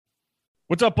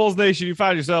What's up, Bulls Nation? You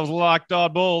find yourselves Locked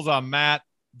On Bulls. I'm Matt,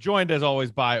 joined as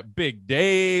always by Big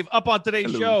Dave. Up on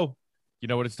today's show, you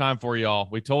know what it's time for, y'all.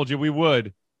 We told you we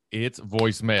would. It's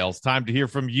voicemails. Time to hear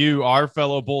from you, our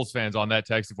fellow Bulls fans, on that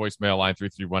text voicemail line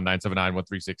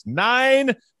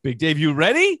 331-979-1369. Big Dave, you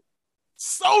ready?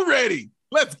 So ready.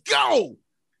 Let's go.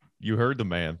 You heard the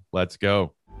man. Let's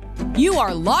go. You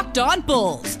are Locked On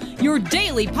Bulls, your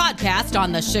daily podcast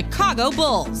on the Chicago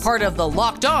Bulls, part of the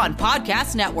Locked On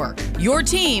Podcast Network, your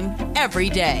team every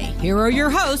day. Here are your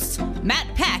hosts, Matt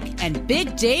Peck and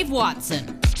Big Dave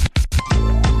Watson.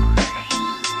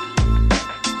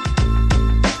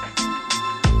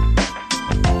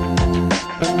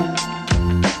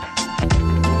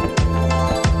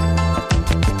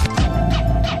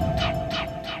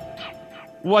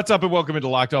 What's up and welcome into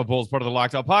Locked On Bulls, part of the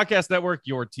Locked On Podcast Network,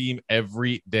 your team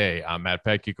every day. I'm Matt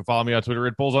Peck. You can follow me on Twitter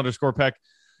at Bulls_Peck.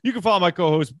 You can follow my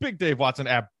co-host, Big Dave Watson,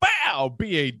 at BAW,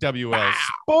 B-A-W-L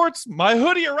Sports. My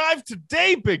hoodie arrived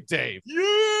today, Big Dave.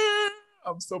 Yeah.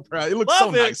 I'm so proud. It looks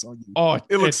so nice on you. Oh,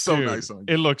 it looks so nice on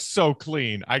you. It looks so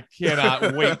clean. I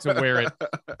cannot wait to wear it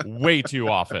way too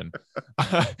often.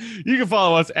 You can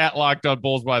follow us at Locked On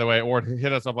Bulls, by the way, or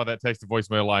hit us up on that text to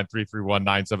voicemail line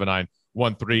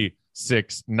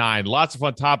 331-979-1369. Lots of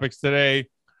fun topics today.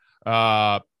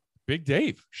 Big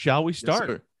Dave, shall we start?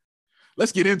 Yes,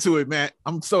 let's get into it, Matt.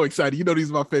 I'm so excited. You know,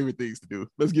 these are my favorite things to do.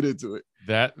 Let's get into it.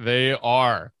 That they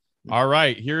are. All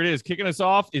right, here it is. Kicking us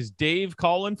off is Dave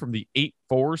calling from the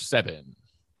 847.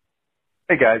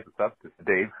 Hey, guys. What's up? This is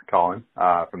Dave calling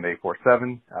from the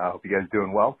 847. Hope you guys are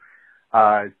doing well.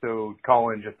 So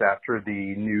calling just after the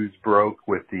news broke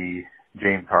with the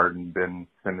James Harden, Ben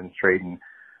Simmons trade. And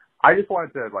I just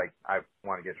wanted to, I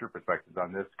want to get your perspectives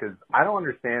on this because I don't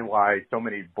understand why so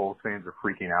many Bulls fans are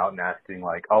freaking out and asking,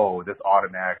 oh, this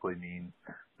automatically means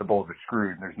the Bulls are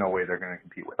screwed and there's no way they're going to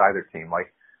compete with either team.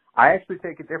 I actually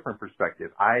take a different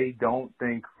perspective. I don't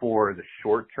think for the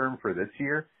short term for this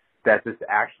year that this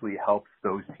actually helps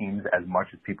those teams as much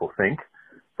as people think.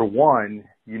 For one,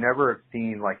 you never have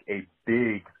seen a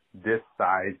big this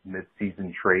size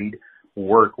midseason trade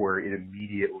work where it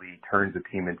immediately turns a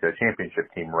team into a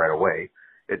championship team right away.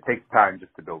 It takes time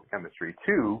just to build chemistry.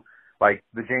 Two,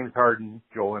 the James Harden,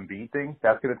 Joel Embiid thing,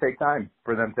 that's going to take time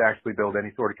for them to actually build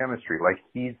any sort of chemistry.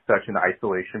 He's such an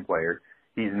isolation player.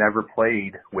 He's never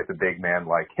played with a big man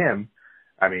like him.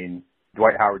 I mean,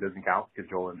 Dwight Howard doesn't count because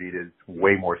Joel Embiid is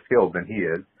way more skilled than he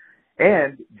is.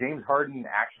 And James Harden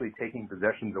actually taking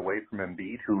possessions away from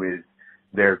Embiid, who is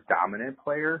their dominant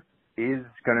player, is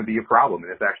going to be a problem,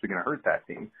 and it's actually going to hurt that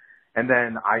team. And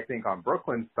then I think on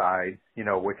Brooklyn's side,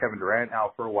 with Kevin Durant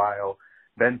out for a while,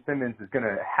 Ben Simmons is going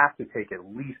to have to take at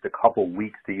least a couple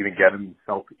weeks to even get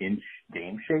himself in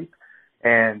game shape.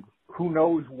 And who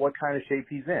knows what kind of shape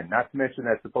he's in. Not to mention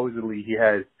that supposedly he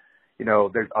has,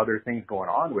 there's other things going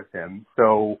on with him.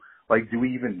 So, do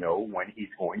we even know when he's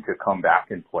going to come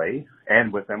back and play?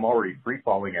 And with them already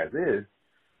free-falling as is,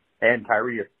 and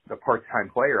Kyrie a part-time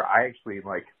player, I actually,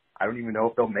 I don't even know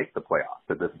if they'll make the playoffs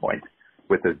at this point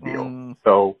with this deal.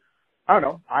 So, I don't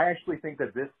know. I actually think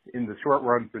that this, in the short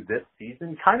run for this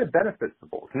season, kind of benefits the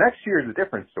Bulls. Next year is a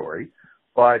different story,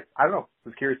 but I don't know. I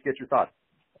was curious to get your thoughts.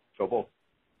 Go Bulls.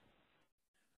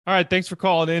 All right, thanks for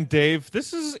calling in, Dave.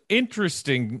 This is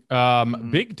interesting,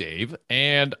 Big Dave,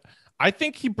 and I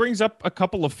think he brings up a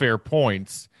couple of fair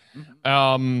points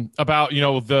about,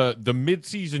 the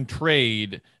midseason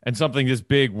trade and something this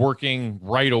big working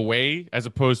right away as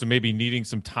opposed to maybe needing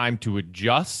some time to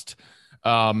adjust.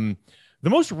 The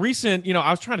most recent, I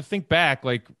was trying to think back,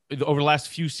 over the last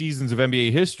few seasons of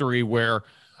NBA history where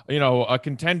a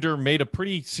contender made a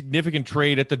pretty significant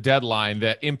trade at the deadline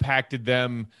that impacted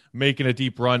them making a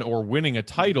deep run or winning a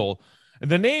title.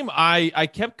 And the name I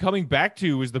kept coming back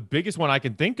to is the biggest one I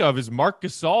can think of is Marc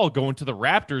Gasol going to the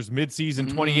Raptors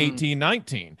midseason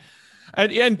 2018-19.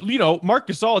 And Marc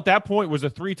Gasol at that point was a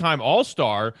three-time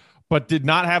All-Star, but did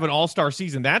not have an all-star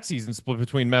season that season split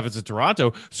between Memphis and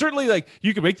Toronto. Certainly,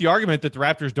 you could make the argument that the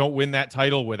Raptors don't win that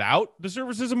title without the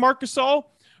services of Marc Gasol.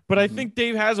 But I think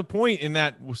Dave has a point in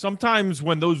that sometimes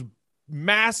when those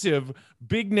massive,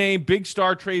 big-name,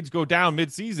 big-star trades go down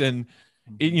midseason,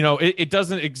 it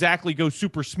doesn't exactly go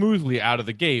super smoothly out of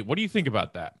the gate. What do you think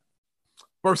about that?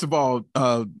 First of all,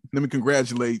 let me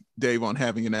congratulate Dave on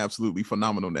having an absolutely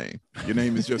phenomenal name. Your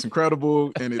name is just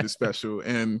incredible, and it is special.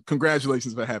 And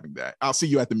congratulations for having that. I'll see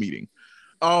you at the meeting.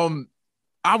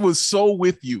 I was so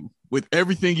with you with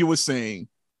everything you were saying.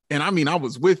 And I mean, I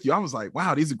was with you. I was like,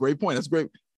 wow, these are great points. That's great.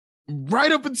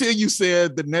 right up until you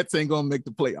said the Nets ain't gonna make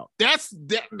the playoff. That's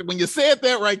that when you said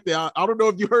that right there. I don't know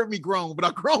if you heard me groan, but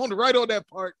I groaned right on that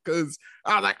part because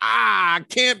I was like, I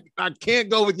can't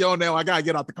go with y'all now. I gotta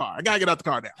get out the car. I gotta get out the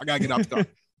car now. I gotta get out the car.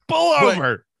 Pull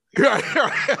over.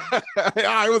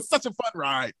 It was such a fun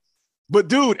ride. But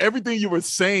dude, everything you were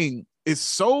saying is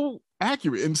so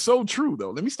accurate and so true,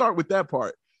 though. Let me start with that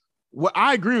part. What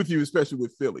I agree with you, especially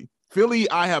with Philly. Philly,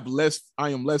 I am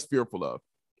less fearful of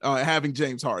having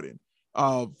James Harden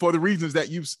for the reasons that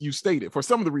you stated. For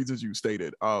some of the reasons you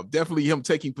stated, definitely him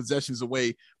taking possessions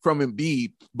away from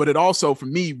Embiid, but it also, for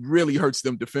me, really hurts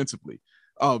them defensively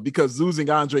because losing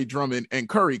Andre Drummond and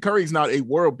Curry's not a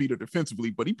world beater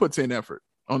defensively, but he puts in effort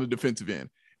on the defensive end.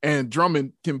 And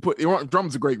Drummond's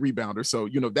a great rebounder, so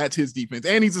that's his defense,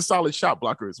 and he's a solid shot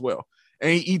blocker as well. And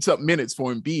he eats up minutes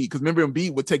for Embiid because remember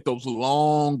Embiid would take those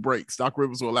long breaks. Doc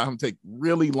Rivers will allow him to take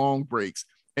really long breaks,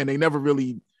 and they never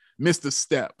really missed a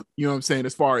step. You know what I'm saying,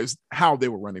 as far as how they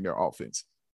were running their offense.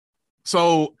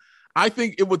 So I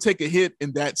think it would take a hit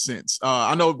in that sense.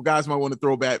 I know guys might want to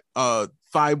throw back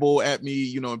Thibault at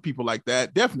me, and people like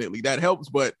that. Definitely that helps,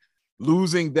 but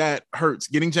losing that hurts.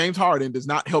 Getting James Harden does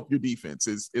not help your defense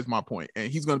is my point.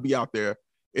 And he's going to be out there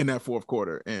in that fourth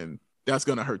quarter, and that's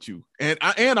going to hurt you. And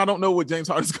I don't know what James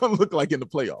Harden's going to look like in the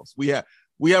playoffs.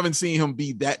 We haven't seen him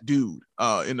be that dude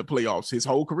in the playoffs his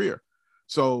whole career.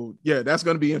 So yeah, that's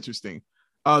going to be interesting.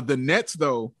 The Nets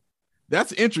though,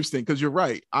 that's interesting because you're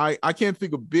right. I can't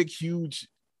think of big, huge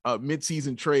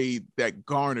midseason trade that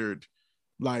garnered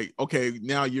like, okay,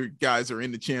 now your guys are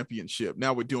in the championship.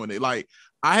 Now we're doing it. Like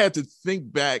I had to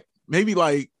think back, maybe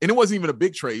like, and it wasn't even a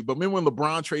big trade, but remember when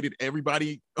LeBron traded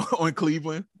everybody on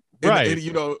Cleveland? Right.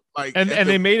 And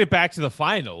they made it back to the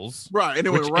finals. Right. And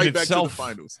it went right back to the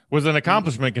finals. Was an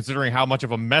accomplishment considering how much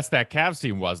of a mess that Cavs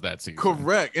team was that season.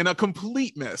 Correct. And a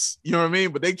complete mess. You know what I mean?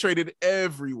 But they traded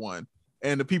everyone.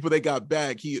 And the people they got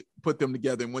back, he put them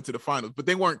together and went to the finals. But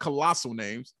they weren't colossal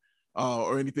names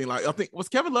or anything like. I think was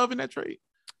Kevin Love in that trade?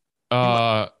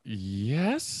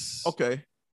 Yes. Okay.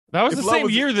 That was the same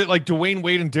year that like Dwayne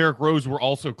Wade and Derrick Rose were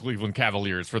also Cleveland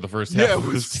Cavaliers for the first half of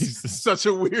the season. Such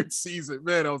a weird season,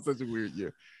 man. That was such a weird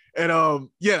year. And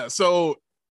so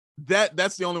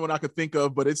that's the only one I could think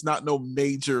of, but it's not no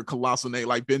major colossal name.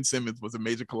 Like Ben Simmons was a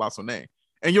major colossal name.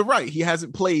 And you're right, he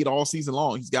hasn't played all season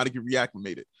long. He's got to get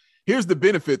reacclimated. Here's the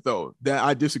benefit though that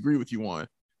I disagree with you on.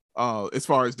 As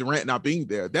far as Durant not being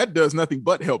there, that does nothing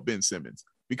but help Ben Simmons.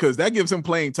 Because that gives him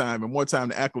playing time and more time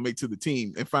to acclimate to the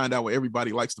team and find out where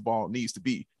everybody likes the ball needs to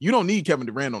be. You don't need Kevin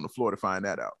Durant on the floor to find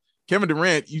that out. Kevin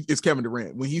Durant is Kevin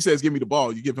Durant. When he says, give me the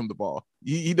ball, you give him the ball.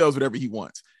 He does whatever he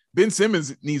wants. Ben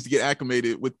Simmons needs to get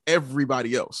acclimated with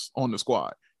everybody else on the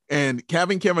squad. And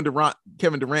having Kevin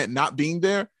Durant not being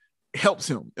there helps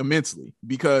him immensely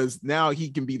because now he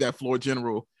can be that floor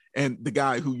general and the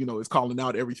guy who, is calling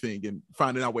out everything and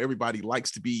finding out where everybody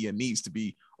likes to be and needs to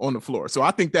be on the floor. So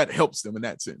I think that helps them in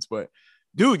that sense. But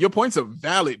dude, your points are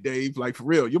valid, Dave. Like for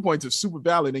real, your points are super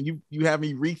valid. And you have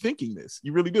me rethinking this.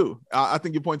 You really do. I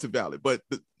think your points are valid, but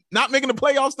not making the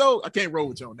playoffs though, I can't roll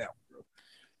with you on that one, bro.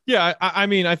 Yeah. I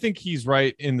mean, I think he's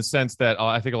right in the sense that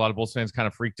I think a lot of Bulls fans kind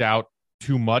of freaked out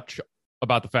too much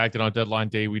about the fact that on deadline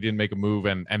day we didn't make a move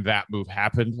and that move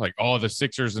happened. Like, the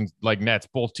Sixers and like Nets,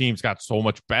 both teams got so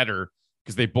much better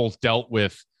because they both dealt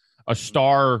with a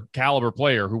star caliber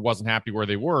player who wasn't happy where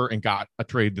they were and got a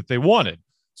trade that they wanted.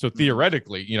 So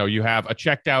theoretically, you have a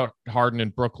checked out Harden in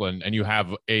Brooklyn and you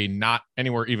have a not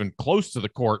anywhere even close to the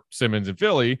court Simmons in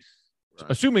Philly,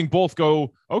 right. Assuming both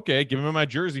go, okay, give me my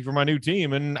jersey for my new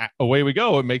team and away we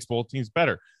go. It makes both teams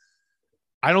better.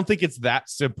 I don't think it's that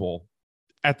simple.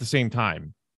 At the same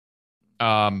time,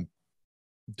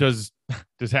 does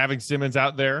having Simmons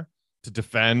out there to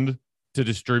defend, to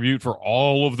distribute for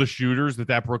all of the shooters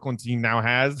that Brooklyn team now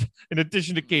has, in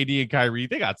addition to KD and Kyrie,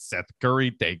 they got Seth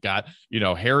Curry, they got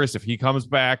Harris if he comes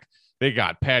back, they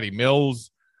got Patty Mills,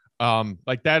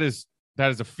 like that is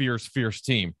a fierce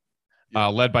team,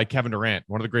 led by Kevin Durant,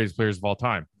 one of the greatest players of all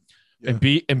time, and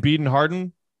Embiid and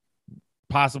Harden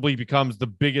possibly becomes the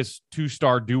biggest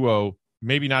two-star duo.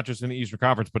 Maybe not just in the Eastern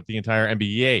Conference, but the entire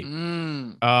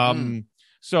NBA.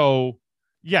 So,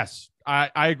 yes, I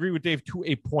agree with Dave to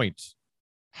a point.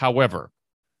 However,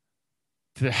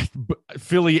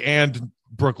 Philly and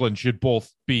Brooklyn should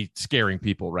both be scaring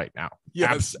people right now.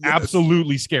 Yes.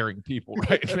 Absolutely scaring people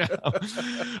right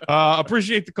now.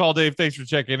 Appreciate the call, Dave. Thanks for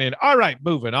checking in. All right,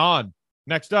 moving on.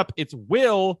 Next up, it's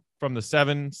Will from the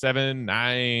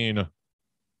 779.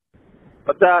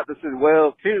 What's up? This is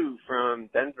Will, too, from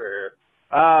Denver.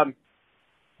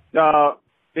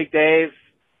 Big Dave,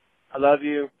 I love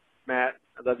you. Matt,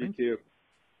 I love you too.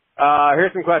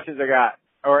 Here's some questions I got.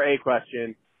 or a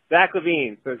question. Zach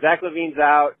LaVine. So Zach LaVine's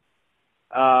out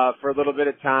for a little bit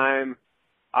of time.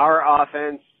 Our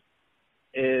offense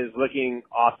is looking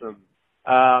awesome.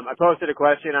 I posted a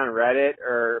question on Reddit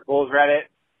or Bulls Reddit,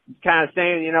 kind of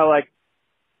saying, like,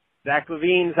 Zach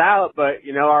LaVine's out, but,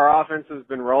 our offense has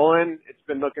been rolling. It's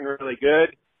been looking really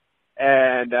good.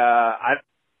 And I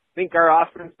think our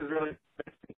offense is really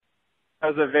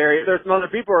there's some other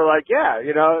people who are like, yeah,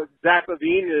 Zach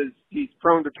LaVine he's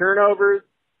prone to turnovers.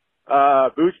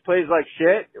 Booch plays like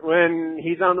shit when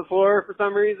he's on the floor for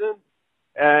some reason.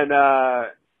 And,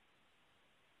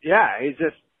 yeah, he's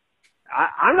just,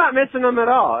 I'm not missing him at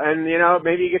all. And,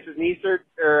 maybe he gets his knee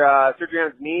surgery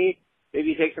on his knee. Maybe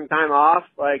he takes some time off.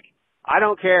 Like, I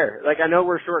don't care. Like, I know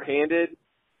we're shorthanded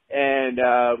and,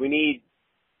 we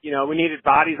needed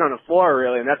bodies on the floor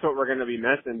really, and that's what we're going to be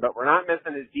missing, but we're not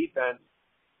missing his defense.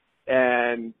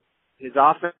 And his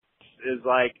offense is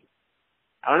like,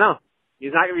 I don't know.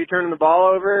 He's not going to be turning the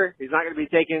ball over. He's not going to be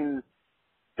taking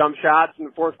dumb shots in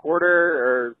the fourth quarter,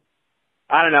 or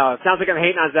I don't know. It sounds like I'm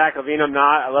hating on Zach LaVine. I'm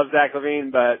not. I love Zach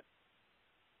LaVine, but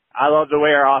I love the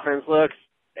way our offense looks,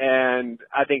 and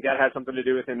I think that has something to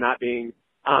do with him not being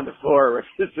on the floor, which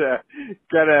is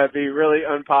going to be really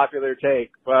unpopular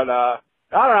take. But I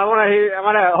don't know. I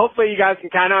want to. Hopefully, you guys can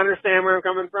kind of understand where I'm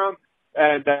coming from,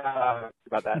 and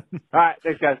about that. All right,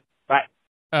 thanks, guys. Bye.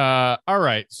 All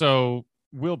right. So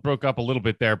Will broke up a little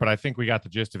bit there, but I think we got the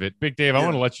gist of it. Big Dave, I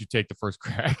want to let you take the first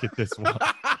crack at this one.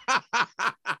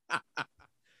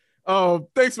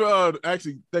 Thanks for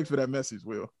that message,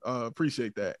 Will.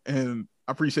 Appreciate that, and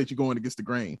I appreciate you going against the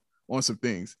grain on some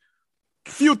things.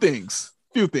 Few things.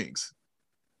 It's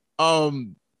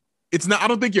not. I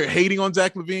don't think you're hating on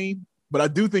Zach LaVine, but I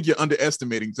do think you're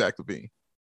underestimating Zach LaVine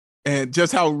and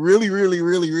just how really, really,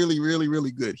 really, really, really,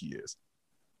 really good he is.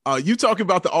 You talking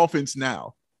about the offense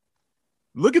now.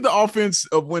 Look at the offense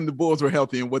of when the Bulls were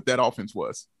healthy and what that offense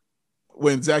was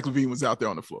when Zach LaVine was out there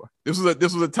on the floor. This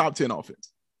was a top 10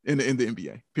 offense in the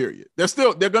NBA, period. They're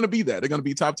going to be that. They're going to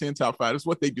be top 10, top 5. That's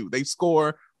what they do. They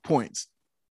score points.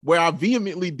 Where I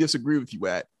vehemently disagree with you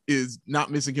at is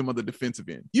not missing him on the defensive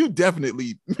end. You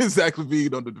definitely miss Zach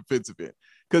LaVine on the defensive end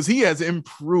because he has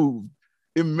improved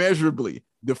immeasurably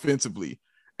defensively.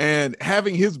 And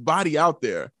having his body out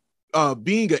there,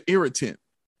 being an irritant,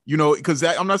 because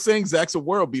I'm not saying Zach's a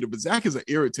world beater, but Zach is an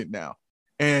irritant now.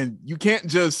 And you can't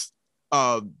just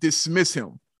dismiss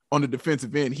him on the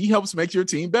defensive end. He helps make your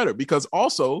team better because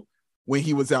also when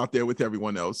he was out there with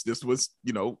everyone else, this was,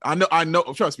 I know,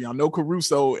 trust me, I know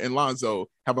Caruso and Lonzo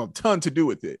have a ton to do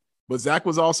with it, but Zach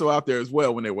was also out there as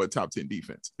well when they were a top 10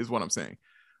 defense is what I'm saying.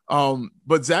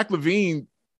 But Zach LaVine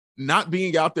not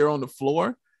being out there on the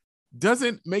floor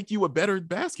doesn't make you a better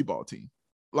basketball team.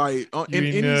 Like you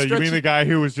mean the guy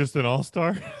who was just an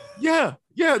all-star? Yeah,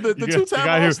 the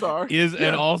two-time all-star is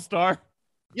an all-star.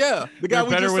 Yeah, the guy we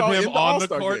better just with saw him in the on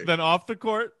all-star the court game. than off the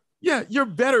court. Yeah, you're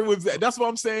better with that. That's what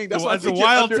I'm saying. That's why it's a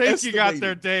wild take you got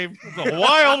there, Dave. It's a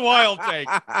wild take.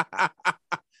 I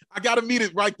got to meet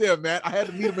it right there, man. I had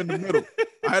to meet him in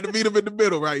the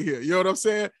middle. Right here. You know what I'm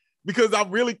saying? Because I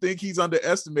really think he's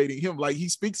underestimating him. Like he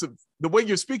speaks of the way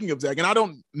you're speaking of Zach, and I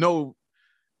don't know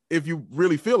if you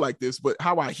really feel like this, but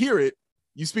how I hear it,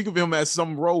 you speak of him as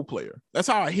some role player. That's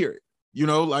how I hear it.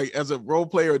 Like as a role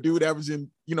player, a dude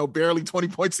averaging, barely 20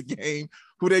 points a game,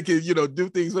 who they can, do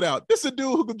things without. This is a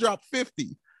dude who can drop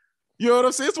 50. You know what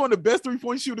I'm saying? It's one of the best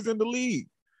three-point shooters in the league.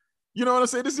 You know what I'm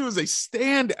saying? This dude is a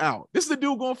standout. This is a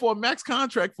dude going for a max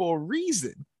contract for a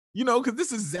reason. Because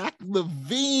this is Zach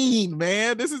LaVine,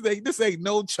 man. This ain't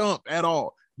no chump at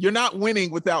all. You're not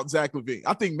winning without Zach LaVine.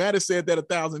 I think Matt has said that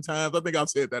 1,000 times. I think I've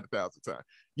said that 1,000 times.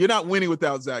 You're not winning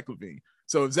without Zach LaVine.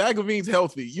 So if Zach LaVine's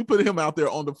healthy, you put him out there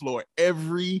on the floor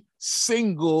every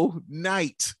single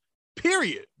night,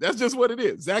 period. That's just what it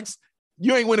is.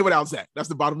 You ain't winning without Zach. That's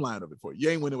the bottom line of it for you. You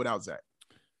ain't winning without Zach.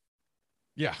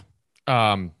 Yeah.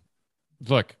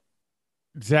 Look,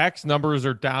 Zach's numbers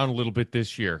are down a little bit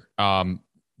this year. I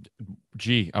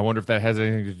wonder if that has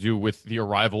anything to do with the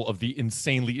arrival of the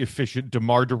insanely efficient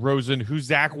DeMar DeRozan, who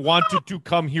Zach wanted to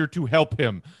come here to help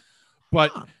him.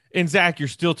 But in Zach, you're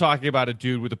still talking about a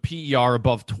dude with a PER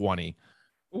above 20,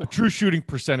 a true shooting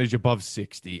percentage above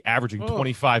 60, averaging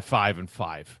 25, 5, and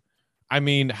 5. I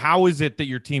mean, how is it that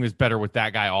your team is better with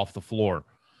that guy off the floor?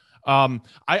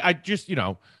 I just,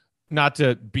 not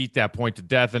to beat that point to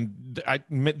death, and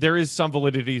there is some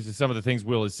validity to some of the things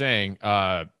Will is saying, so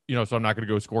I'm not going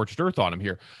to go scorched earth on him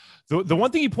here. The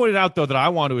one thing he pointed out, though, that I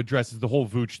want to address is the whole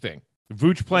Vooch thing.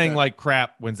 Vooch playing like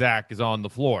crap when Zach is on the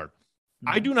floor.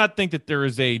 I do not think that there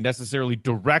is a necessarily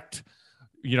direct,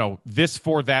 this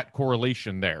for that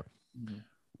correlation there.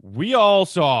 We all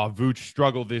saw Vooch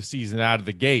struggle this season out of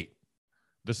the gate.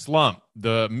 The slump,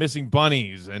 the missing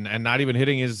bunnies, and not even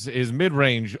hitting his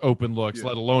mid-range open looks,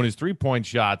 let alone his three-point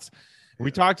shots. We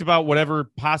talked about whatever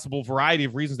possible variety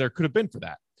of reasons there could have been for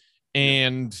that.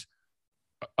 And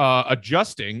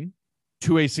adjusting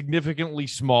to a significantly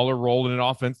smaller role in an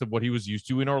offense than what he was used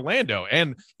to in Orlando.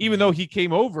 And even though he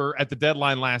came over at the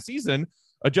deadline last season,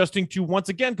 adjusting to, once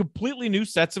again, completely new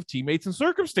sets of teammates and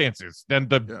circumstances than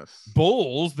the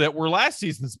Bulls that were last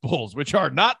season's Bulls, which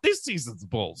are not this season's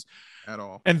Bulls. At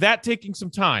all. And that taking some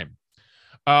time.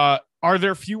 Are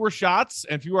there fewer shots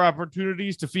and fewer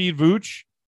opportunities to feed Vooch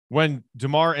when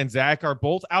DeMar and Zach are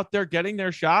both out there getting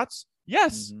their shots?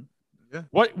 Yes. Mm-hmm.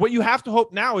 Yeah. What you have to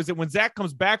hope now is that when Zach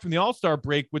comes back from the All-Star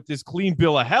break with this clean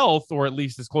bill of health, or at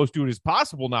least as close to it as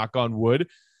possible, knock on wood,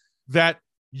 that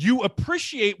you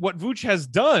appreciate what Vooch has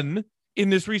done in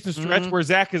this recent stretch where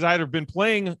Zach has either been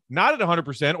playing not at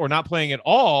 100% or not playing at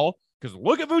all. Because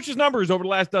look at Vooch's numbers over the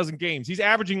last dozen games. He's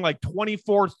averaging like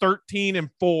 24, 13, and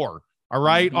 4, all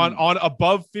right, on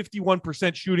above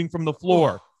 51% shooting from the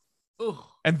floor.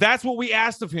 And that's what we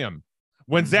asked of him.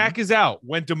 When Zach is out,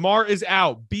 when DeMar is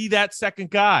out, be that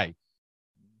second guy.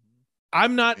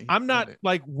 I'm not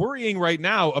like worrying right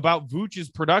now about Vooch's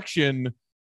production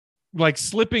like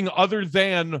slipping, other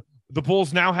than the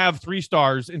Bulls now have 3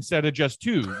 stars instead of just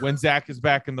 2 when Zach is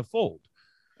back in the fold.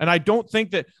 And I don't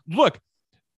think that, look,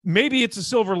 maybe it's a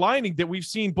silver lining that we've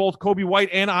seen both Kobe White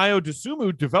and Ayo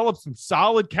Dosunmu develop some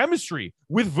solid chemistry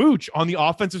with Vooch on the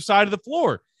offensive side of the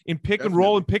floor in pick and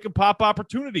roll and pick and pop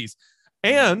opportunities.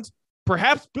 And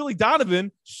perhaps Billy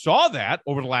Donovan saw that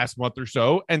over the last month or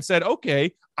so and said,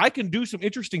 okay, I can do some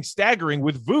interesting staggering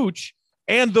with Vooch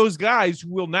and those guys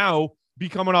who will now be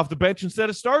coming off the bench instead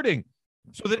of starting,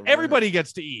 so that everybody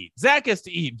gets to eat. Zach gets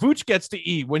to eat. Vooch gets to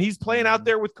eat when he's playing out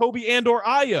there with Kobe and or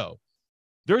Ayo.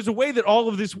 There's a way that all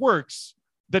of this works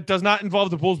that does not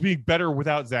involve the Bulls being better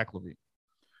without Zach LaVine.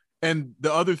 And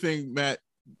the other thing, Matt,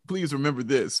 please remember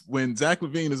this. When Zach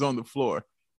LaVine is on the floor,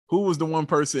 who was the one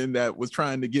person that was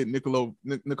trying to get Nikola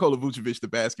Vucevic the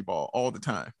basketball all the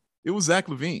time? It was Zach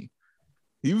LaVine.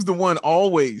 He was the one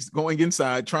always going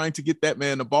inside, trying to get that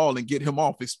man the ball and get him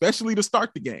off, especially to start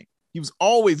the game. He was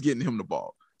always getting him the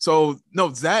ball. So,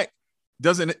 no, Zach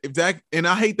doesn't – if Zach – and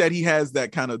I hate that he has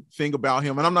that kind of thing about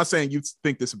him. And I'm not saying you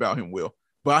think this about him, Will,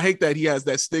 but I hate that he has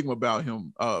that stigma about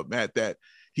him, Matt, that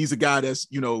he's a guy that's,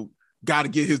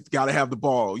 got to have the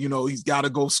ball. He's got to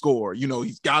go score.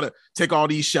 He's got to take all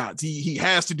these shots. He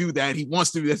has to do that. He wants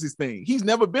to do that's his thing. He's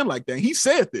never been like that. He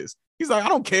said this. He's like, I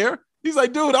don't care. He's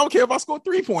like, dude, I don't care if I score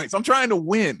 3 points. I'm trying to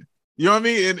win. You know what I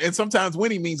mean? And sometimes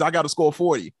winning means I got to score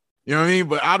 40. You know what I mean?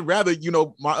 But I'd rather,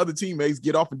 my other teammates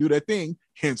get off and do their thing.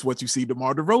 Hence what you see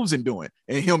DeMar DeRozan doing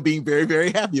and him being very,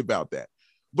 very happy about that.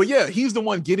 But yeah, he's the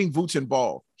one getting Vooch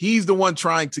involved. He's the one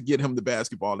trying to get him the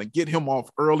basketball and get him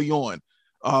off early on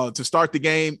to start the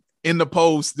game in the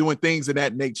post, doing things of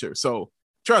that nature. So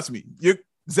trust me,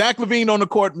 Zach LaVine on the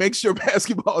court makes your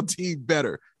basketball team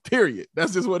better, period.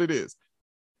 That's just what it is.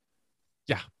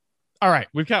 Yeah. All right.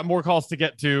 We've got more calls to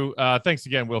get to. Thanks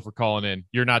again, Will, for calling in.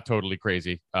 You're not totally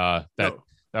crazy. That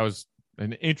was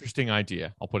an interesting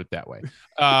idea. I'll put it that way.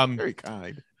 Very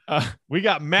kind. We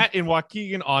got Matt in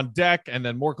Waukegan on deck, and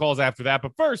then more calls after that.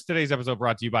 But first, today's episode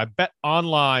brought to you by Bet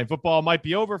Online. Football might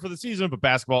be over for the season, but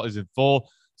basketball is in full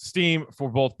steam for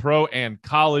both pro and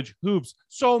college hoops.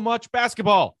 So much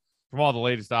basketball. From all the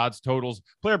latest odds, totals,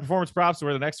 player performance props to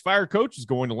where the next fire coach is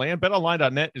going to land,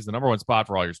 BetOnline.net is the #1 spot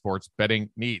for all your sports betting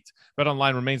needs.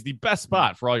 BetOnline remains the best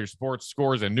spot for all your sports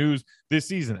scores and news this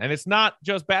season. And it's not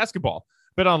just basketball.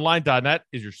 BetOnline.net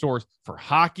is your source for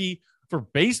hockey, for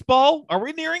baseball. Are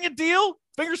we nearing a deal?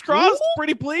 Fingers crossed.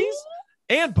 Pretty please.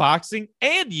 And boxing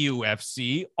and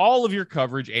UFC. All of your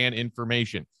coverage and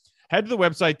information. Head to the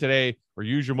website today or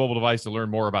use your mobile device to learn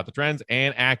more about the trends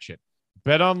and action.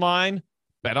 BetOnline.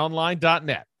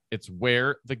 BetOnline.net. It's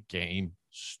where the game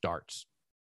starts.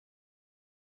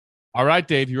 All right,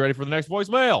 Dave, you ready for the next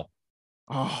voicemail?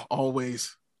 Oh,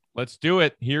 always. Let's do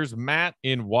it. Here's Matt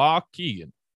in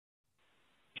Waukegan.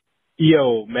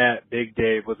 Yo, Matt, Big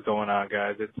Dave, what's going on,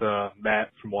 guys? It's Matt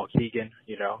from Waukegan.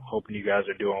 Hoping you guys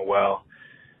are doing well,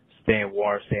 staying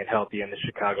warm, staying healthy in the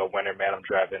Chicago winter. Man, I'm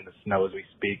driving in the snow as we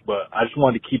speak, but I just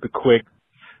wanted to keep it quick.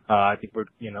 I think we're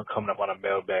coming up on a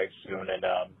mailbag soon, and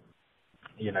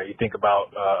you think about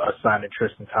us signing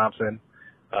Tristan Thompson,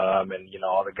 and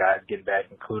all the guys getting back,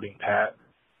 including Pat.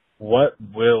 What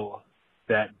will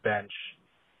that bench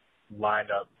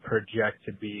lineup project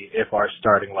to be if our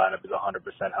starting lineup is 100%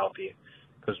 healthy?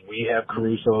 Because we have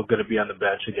Caruso going to be on the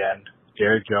bench again,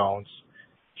 Derrick Jones,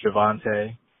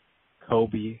 Javante,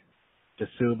 Kobe,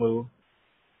 Dosunmu,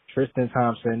 Tristan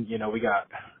Thompson, we got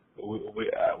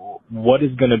what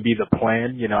is going to be the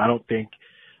plan? I don't think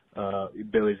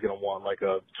Billy's going to want like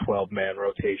a 12-man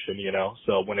rotation,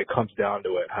 So when it comes down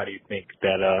to it, how do you think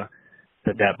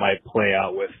that might play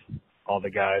out with all the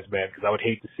guys, man? Because I would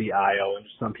hate to see Io and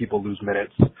some people lose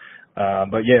minutes.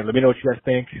 But yeah, let me know what you guys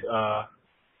think. I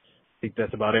think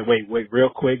that's about it. Wait, real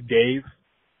quick, Dave,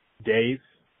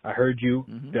 I heard you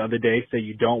the other day say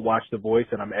you don't watch The Voice,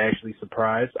 and I'm actually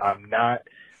surprised. I'm not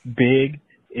big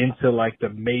into like the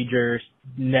major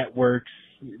networks,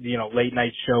 late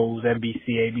night shows, NBC,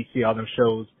 ABC, all them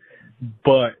shows.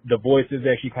 But The Voice is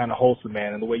actually kind of wholesome,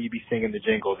 man. And the way you be singing the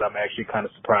jingles, I'm actually kind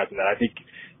of surprised in that. I think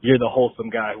you're the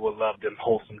wholesome guy who will love them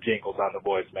wholesome jingles on The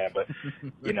Voice, man. But,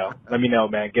 let me know,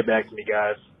 man. Get back to me,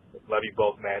 guys. Love you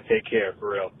both, man. Take care,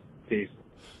 for real. Peace.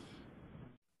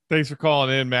 Thanks for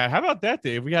calling in, Matt. How about that,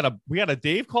 Dave? We got a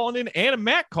Dave calling in and a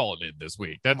Matt calling in this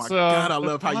week. That's oh my God, I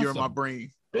love awesome. how you're in my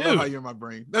brain. Dude. I love how you're in my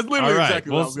brain. That's literally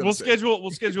exactly what I was going to say.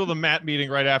 We'll schedule the Matt meeting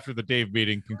right after the Dave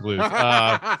meeting concludes.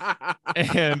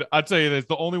 And I'll tell you this: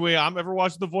 the only way I'm ever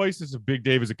watching The Voice is if Big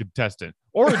Dave is a contestant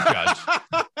or a judge.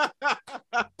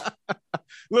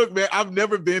 Look, man, I've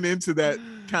never been into that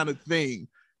kind of thing.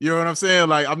 You know what I'm saying?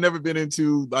 Like, I've never been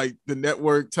into like the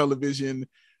network television,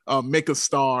 make a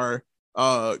star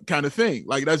kind of thing.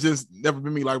 Like, that's just never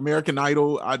been me. Like American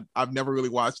Idol, I've never really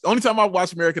watched. The only time I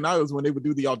watched American Idol is when they would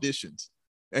do the auditions.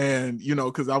 And,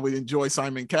 because I would enjoy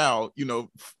Simon Cowell,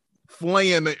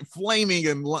 flaming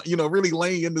and, really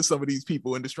laying into some of these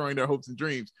people and destroying their hopes and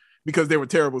dreams because they were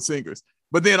terrible singers.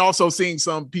 But then also seeing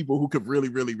some people who could really,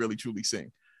 really, really, truly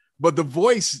sing. But The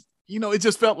Voice, it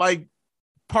just felt like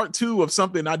part 2 of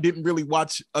something I didn't really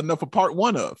watch enough of part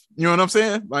 1 of. You know what I'm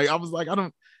saying? Like, I was like,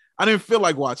 I didn't feel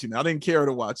like watching it. I didn't care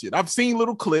to watch it. I've seen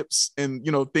little clips and,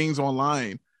 things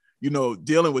online,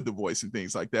 dealing with The Voice and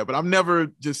things like that. But I've never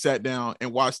just sat down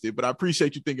and watched it. But I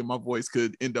appreciate you thinking my voice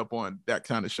could end up on that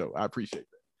kind of show. I appreciate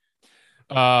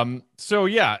that. So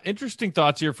yeah, interesting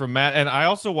thoughts here from Matt. And I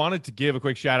also wanted to give a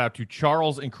quick shout out to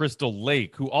Charles and Crystal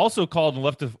Lake, who also called and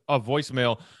left a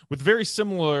voicemail with a very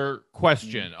similar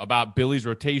question about Billy's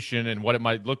rotation and what it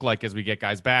might look like as we get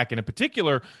guys back. And in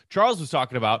particular, Charles was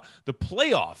talking about the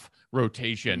playoff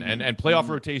rotation and playoff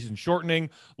rotation shortening,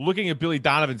 looking at Billy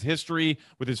Donovan's history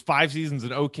with his 5 seasons in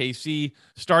OKC,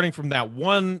 starting from that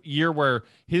 1 year where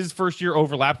his first year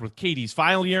overlapped with KD's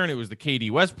final year, and it was the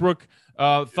KD Westbrook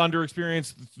Thunder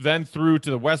experience, then through to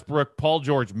the Westbrook Paul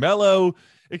George Mello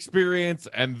experience,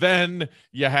 and then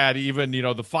you had even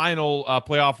the final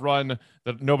playoff run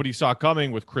that nobody saw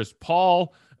coming with Chris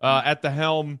Paul at the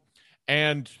helm.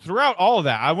 And throughout all of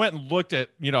that, I went and looked at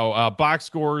box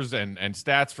scores and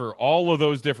stats for all of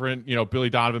those different Billy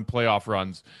Donovan playoff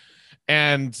runs,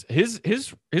 and his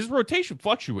rotation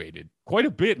fluctuated quite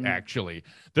a bit. Actually,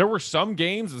 there were some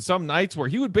games and some nights where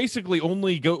he would basically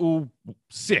only go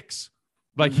 6.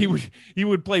 Like he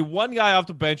would play one guy off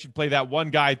the bench and play that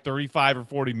one guy 35 or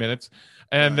 40 minutes,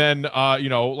 and then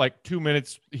like 2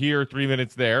 minutes here, 3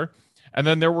 minutes there. And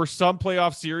then there were some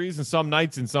playoff series and some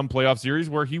nights in some playoff series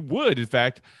where he would, in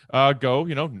fact, go,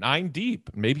 9 deep,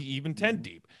 maybe even 10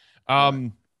 deep.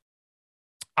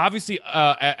 Obviously,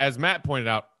 as Matt pointed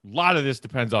out, a lot of this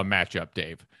depends on matchup,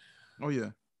 Dave. Oh,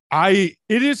 yeah. It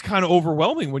is kind of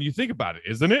overwhelming when you think about it,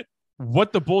 isn't it?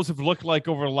 What the Bulls have looked like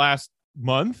over the last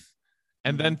month,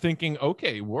 and then thinking,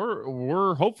 okay,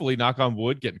 we're hopefully, knock on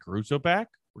wood, getting Caruso back.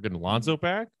 We're getting Lonzo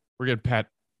back. We're getting Pat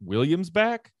Williams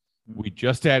back. We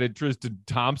just added Tristan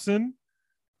Thompson.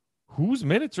 Whose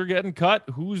minutes are getting cut?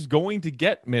 Who's going to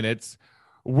get minutes?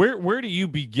 Where do you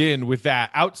begin with that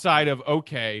outside of,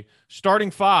 okay, starting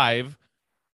 5,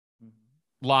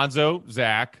 Lonzo,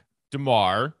 Zach,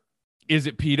 DeMar. Is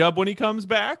it P-Dub when he comes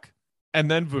back? And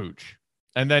then Vooch.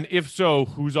 And then if so,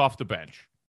 who's off the bench?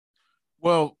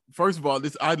 Well, first of all,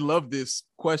 I love this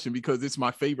question because it's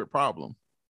my favorite problem.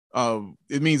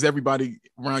 It means everybody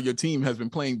around your team has been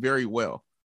playing very well.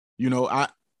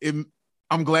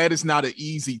 I'm glad it's not an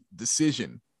easy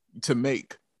decision to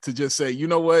make, to just say, you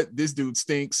know what, this dude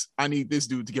stinks. I need this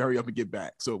dude to hurry up and get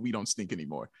back so we don't stink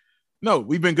anymore. No,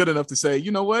 we've been good enough to say,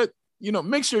 you know what,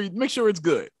 make sure it's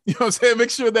good. You know what I'm saying?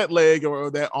 Make sure that leg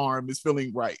or that arm is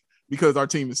feeling right, because our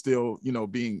team is still,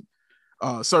 being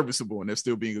serviceable, and they're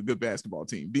still being a good basketball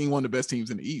team, being one of the best teams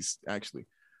in the East, actually.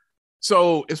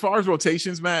 So as far as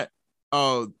rotations, Matt,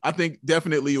 I think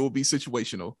definitely it will be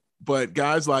situational. But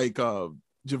guys like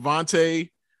Javonte,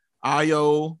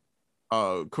 Io,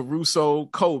 Caruso,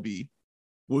 Kobe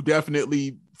will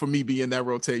definitely, for me, be in that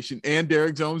rotation, and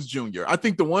Derrick Jones Jr. I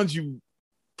think the ones you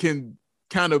can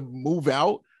kind of move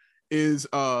out is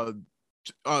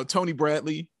Tony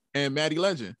Bradley and Matty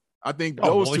Legend. I think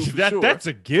Oh, those well, two for sure. That's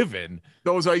a given.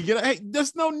 Those are, hey,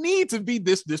 there's no need to be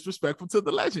this disrespectful to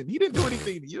the legend. He didn't do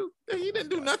anything to you. He didn't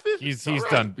do nothing. He's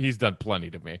right. He's done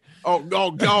plenty to me. Oh,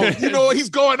 you know what?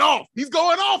 He's going off. He's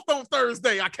going off on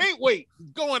Thursday. I can't wait. He's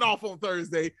going off on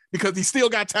Thursday because he still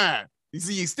got time. You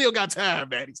see, he still got time,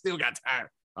 man. He still got time.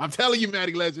 I'm telling you,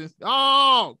 Matty Legends.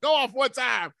 Oh, go off one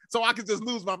time so I can just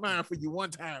lose my mind for you one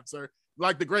time, sir.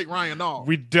 Like the great Ryan Nall.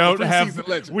 We don't have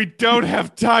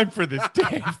time for this,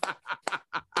 Dave.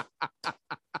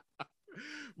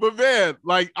 But man,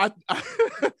 like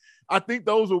I think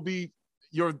those will be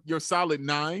your solid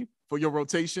 9 for your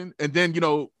rotation. And then,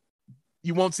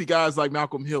 you won't see guys like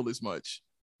Malcolm Hill as much.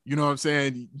 You know what I'm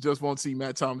saying? You just won't see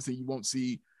Matt Thompson. You won't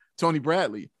see Tony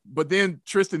Bradley. But then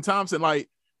Tristan Thompson, like,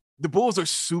 the Bulls are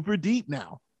super deep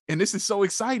now. And this is so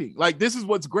exciting. Like, this is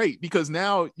what's great because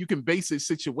now you can base it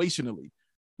situationally.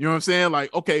 You know what I'm saying?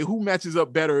 Like, okay, who matches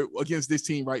up better against this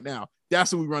team right now?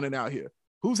 That's what we're running out here.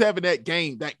 Who's having that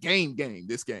game,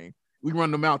 this game? We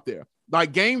run them out there.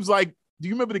 Like games like, do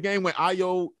you remember the game when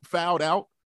Ayo fouled out?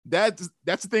 That's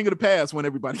a thing of the past when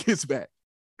everybody gets back.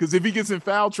 Because if he gets in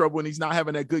foul trouble and he's not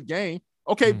having that good game,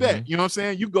 okay, bet. You know what I'm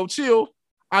saying? You go chill.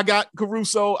 I got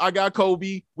Caruso. I got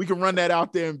Kobe. We can run that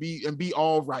out there and be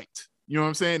all right. You know what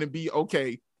I'm saying? And be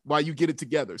okay while you get it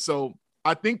together. So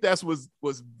I think that's was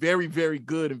very, very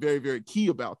good and very, very key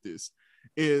about this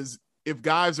is if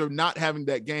guys are not having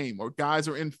that game or guys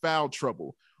are in foul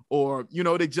trouble or,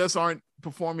 they just aren't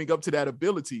performing up to that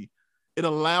ability, it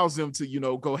allows them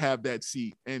to, go have that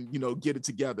seat and, get it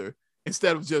together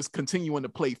instead of just continuing to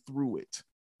play through it.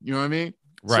 You know what I mean?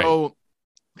 Right. So,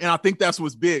 and I think that's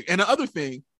what's big. And the other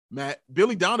thing, Matt,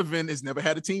 Billy Donovan has never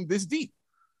had a team this deep.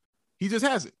 He just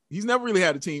hasn't. He's never really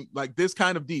had a team like this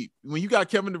kind of deep. When you got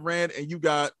Kevin Durant and you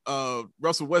got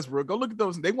Russell Westbrook, go look at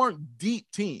those. They weren't deep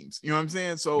teams. You know what I'm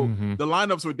saying? So the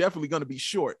lineups were definitely going to be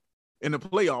short in the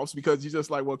playoffs because you're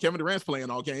just like, well, Kevin Durant's playing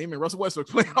all game and Russell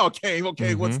Westbrook's playing all game.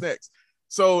 Okay, what's next?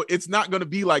 So it's not going to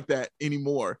be like that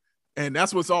anymore. And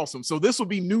that's what's awesome. So this will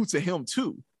be new to him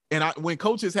too. And when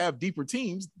coaches have deeper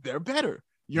teams, they're better.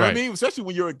 You know what I mean? Especially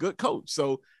when you're a good coach.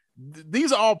 So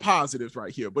these are all positives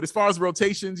right here. But as far as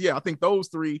rotations, I think those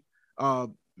 3,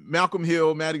 Malcolm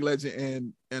Hill, Matty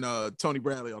Legend, and Tony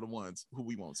Bradley are the ones who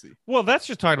we won't see. Well, that's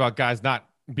just talking about guys not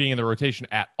being in the rotation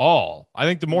at all. I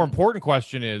think the more important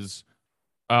question is,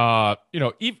 even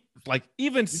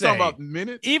say talking about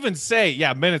minutes,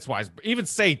 minutes wise, even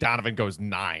say Donovan goes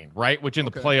 9, right? Which in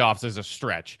the playoffs is a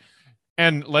stretch.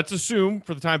 And let's assume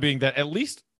for the time being that at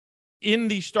least in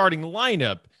the starting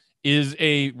lineup is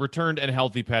a returned and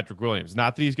healthy Patrick Williams.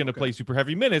 Not that he's going to play super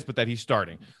heavy minutes, but that he's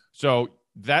starting. So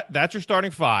that's your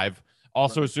starting 5,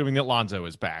 also assuming that Lonzo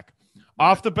is back.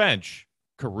 Off the bench,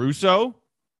 Caruso,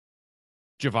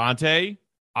 Javonte,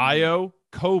 Ayo,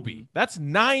 Kobe. That's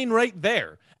 9 right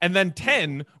there. And then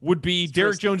 10 would be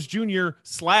Derrick Jones Jr.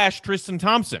 / Tristan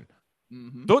Thompson.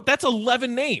 That's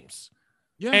 11 names.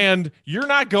 Yeah. And you're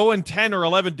not going 10 or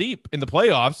 11 deep in the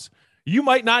playoffs. You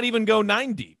might not even go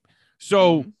 9 deep.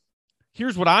 So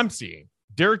here's what I'm seeing.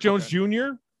 Derrick Jones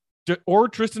Jr. Or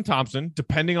Tristan Thompson,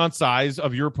 depending on size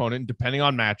of your opponent, depending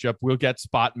on matchup, will get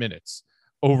spot minutes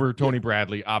over Tony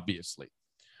Bradley, obviously.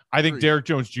 I think Derrick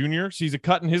Jones Jr. sees a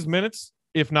cut in his minutes,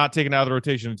 if not taken out of the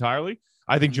rotation entirely.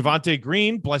 I think Javonte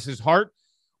Green, bless his heart,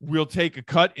 will take a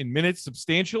cut in minutes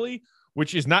substantially,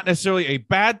 which is not necessarily a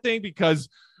bad thing because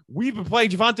we've been playing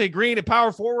Javonte Green at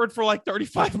power forward for like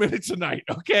 35 minutes a night,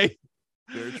 okay?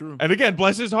 Very true. And again,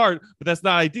 bless his heart, but that's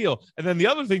not ideal. And then the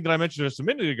other thing that I mentioned just a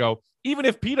minute ago, even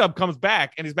if P-Dub comes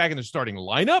back and is back in the starting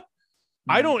lineup,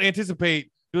 I don't anticipate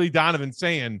Billy Donovan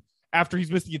saying after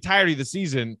he's missed the entirety of the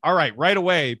season, all right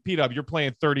away, P-Dub, you're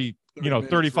playing 30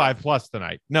 35 plus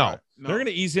tonight. No, they're going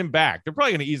to ease him back. They're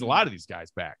probably going to ease a lot of these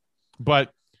guys back.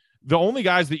 But the only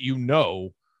guys that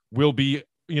will be,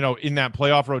 in that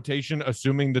playoff rotation,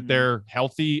 assuming that they're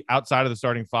healthy outside of the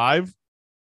starting 5,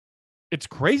 it's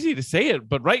crazy to say it,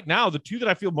 but right now, the 2 that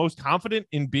I feel most confident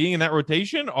in being in that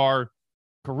rotation are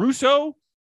Caruso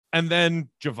and then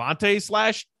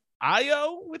Javonte /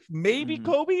 Ayo with maybe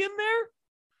Kobe in there.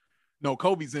 No,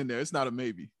 Kobe's in there. It's not a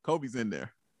maybe. Kobe's in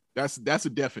there. That's a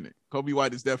definite. Kobe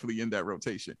White is definitely in that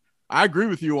rotation. I agree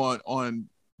with you on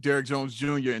Derrick Jones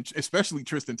Jr. and especially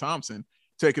Tristan Thompson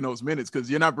taking those minutes because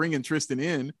you're not bringing Tristan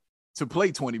in to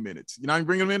play 20 minutes. You're not even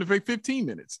bringing him in to play 15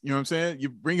 minutes. You know what I'm saying? You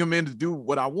bring him in to do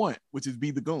what I want, which is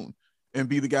be the goon and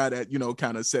be the guy that,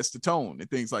 kind of sets the tone and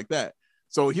things like that.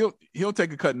 So he'll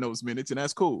take a cut in those minutes, and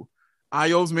that's cool.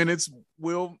 Ayo's minutes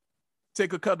will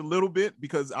take a cut a little bit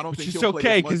because I don't think he'll play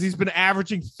okay because he's been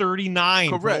averaging 39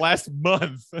 for the last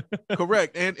month.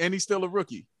 Correct. And he's still a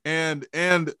rookie. And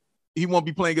he won't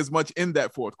be playing as much in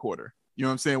that fourth quarter. You know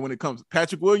what I'm saying? When it comes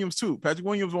Patrick Williams too. Patrick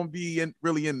Williams won't be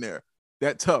really in there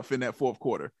that tough in that fourth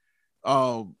quarter.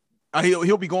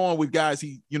 He'll be going with guys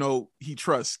he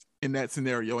trusts in that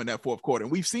scenario in that fourth quarter.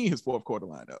 And we've seen his fourth quarter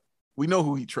lineup. We know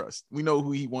who he trusts. We know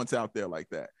who he wants out there like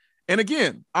that. And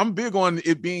again, I'm big on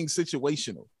it being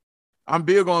situational. I'm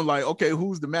big on like, okay,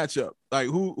 who's the matchup? Like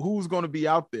who's going to be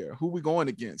out there? Who we going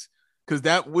against? Because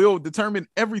that will determine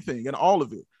everything and all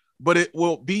of it. But it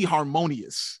will be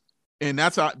harmonious. And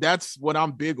that's what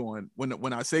I'm big on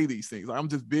when I say these things. I'm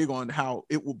just big on how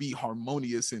it will be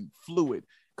harmonious and fluid,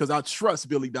 because I trust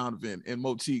Billy Donovan and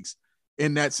Mo Cheeks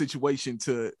in that situation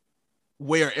to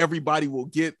where everybody will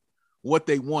get what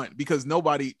they want, because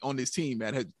nobody on this team,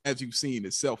 as you've seen,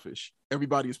 is selfish.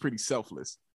 Everybody is pretty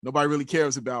selfless. Nobody really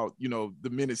cares about, the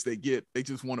minutes they get. They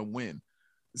just want to win.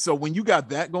 So when you got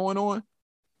that going on,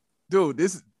 dude,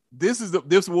 this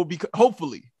will be,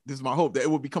 hopefully, this is my hope, that it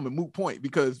will become a moot point,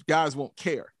 because guys won't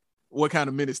care what kind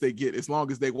of minutes they get as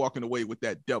long as they walking away with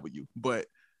that W. But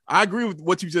I agree with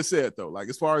what you just said, though. Like,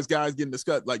 as far as guys getting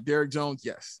discussed, like Derrick Jones,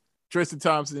 yes. Tristan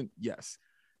Thompson, yes.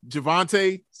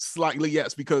 Javonte, slightly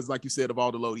yes, because like you said, of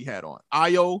all the load he had on.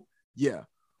 Ayo, yeah.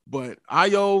 But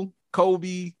Ayo,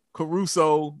 Kobe,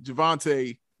 Caruso,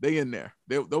 Javonte, they in there.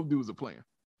 Those dudes are playing.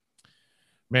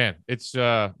 Man, it's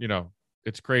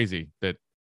it's crazy that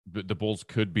the Bulls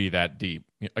could be that deep.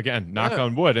 Again, knock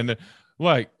on wood. And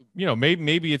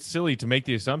maybe it's silly to make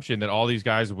the assumption that all these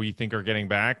guys we think are getting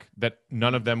back, that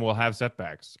none of them will have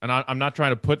setbacks. And I'm not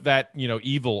trying to put that,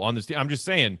 evil on this team. I'm just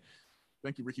saying.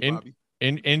 Thank you, Ricky Bobby.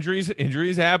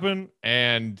 Injuries happen,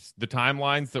 and the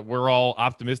timelines that we're all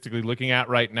optimistically looking at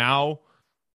right now,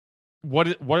 what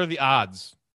are the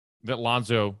odds that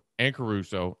Lonzo and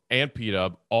Caruso and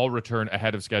P-Dub all return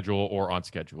ahead of schedule or on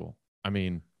schedule? I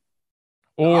mean,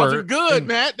 the odds are good,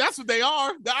 Matt. That's what they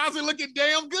are. The odds are looking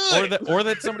damn good. Or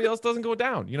that somebody else doesn't go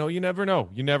down. You never know.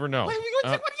 You never know. Wait, what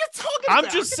are you talking about?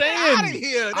 I'm just saying. Out of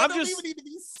here. That don't even need to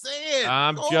be said.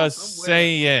 I'm just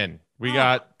saying. We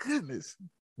got goodness.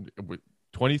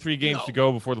 23 games to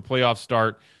go before the playoffs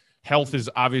start. Health is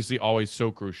obviously always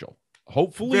so crucial.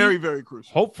 Hopefully, very, very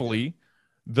crucial. Hopefully,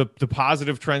 the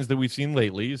positive trends that we've seen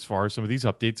lately, as far as some of these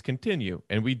updates, continue,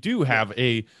 and we do have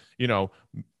a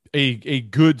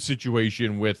good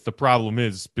situation. With the problem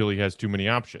is Billy has too many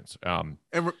options. And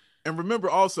remember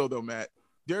also though, Matt,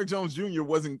 Derrick Jones Jr.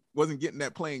 wasn't getting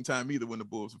that playing time either when the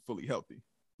Bulls were fully healthy.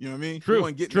 You know what I mean? True. He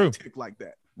wasn't getting that tick like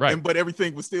that. Right. But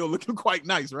everything was still looking quite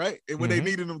nice, right? And when they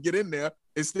needed him to get in there,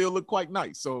 it still looked quite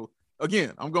nice. So,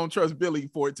 again, I'm going to trust Billy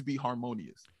for it to be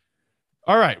harmonious.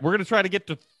 All right. We're going to try to get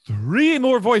to 3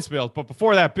 more voicemails. But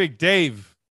before that, Big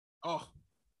Dave. Oh.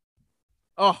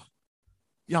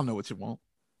 Y'all know what you want.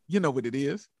 You know what it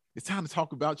is. It's time to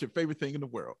talk about your favorite thing in the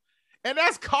world. And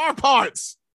that's car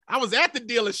parts. I was at the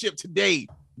dealership today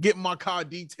getting my car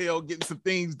detailed, getting some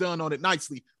things done on it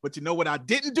nicely. But you know what I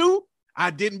didn't do? I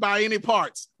didn't buy any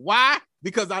parts. Why?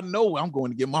 Because I know where I'm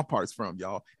going to get my parts from,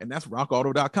 y'all. And that's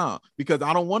rockauto.com, because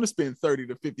I don't want to spend 30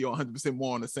 to 50 or 100%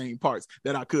 more on the same parts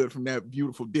that I could from that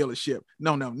beautiful dealership.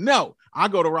 No. I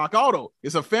go to Rock Auto.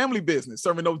 It's a family business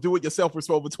serving those do-it-yourselfers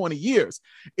for over 20 years.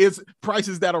 It's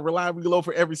prices that are reliably low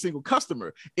for every single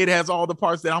customer. It has all the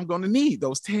parts that I'm going to need,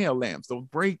 those tail lamps, those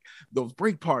brake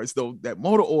parts, that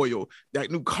motor oil,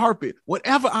 that new carpet,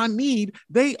 whatever I need,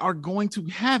 they are going to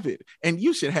have it. And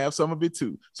you should have some of it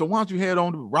too. So why don't you head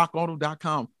on to rockauto.com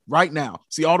right now.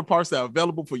 See all the parts that are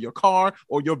available for your car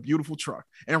or your beautiful truck,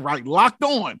 and write Locked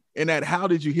On in that How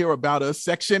Did You Hear About Us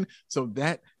section so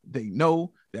that they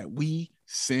know that we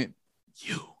sent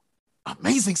you.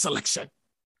 Amazing selection,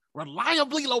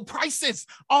 reliably low prices,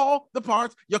 all the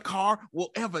parts your car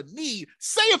will ever need.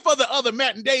 Say it for the other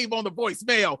Matt and Dave on the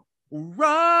voicemail.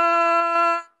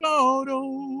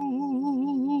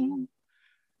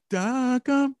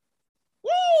 rockauto.com. Woo!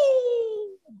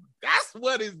 That's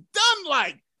what it's done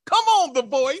like. Come on, The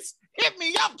Voice. Hit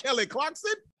me up, Kelly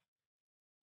Clarkson.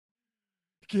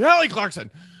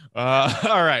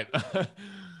 All right.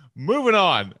 Moving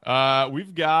on.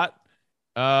 We've got,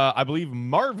 I believe,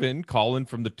 Marvin calling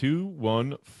from the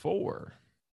 214.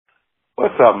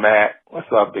 What's up, Matt?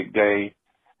 What's up, Big Dave?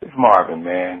 It's Marvin,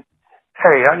 man.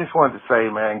 Hey, I just wanted to say,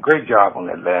 man, great job on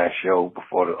that last show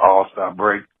before the All-Star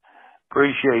break.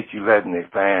 Appreciate you letting the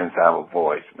fans have a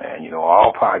voice, man.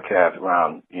 All podcasts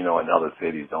around, in other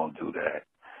cities don't do that.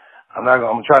 I'm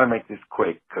trying to make this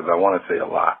quick because I want to say a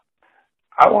lot.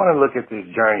 I want to look at this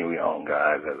journey we're on,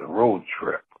 guys, as a road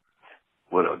trip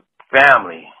with a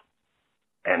family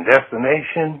and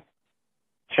destination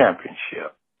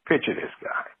championship. Picture this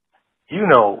guy.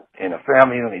 In a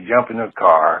family, when they jump in the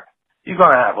car, you're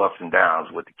going to have ups and downs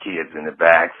with the kids in the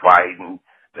back fighting.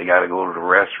 They got to go to the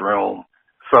restroom.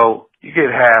 So you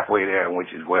get halfway there, which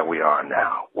is where we are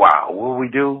now. Wow. What we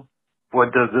do?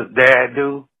 What does the dad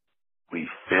do? We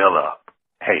fill up.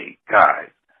 Hey, guys,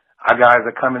 our guys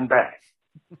are coming back.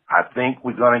 I think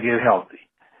we're going to get healthy.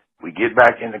 We get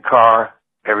back in the car.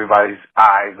 Everybody's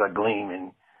eyes are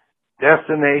gleaming.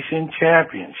 Destination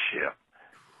championship.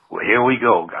 Well, here we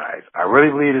go, guys. I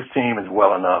really believe this team is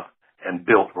well enough and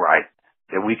built right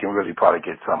that we can really probably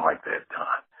get something like that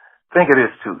done. Think of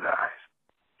this too, guys.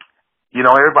 You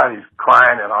know, everybody's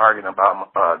crying and arguing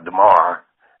about DeMar.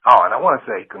 Oh, and I want to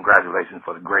say congratulations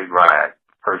for the great ride,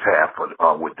 first half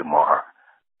with DeMar.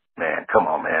 Man, come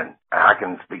on, man. I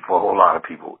can speak for a whole lot of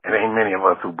people. It ain't many of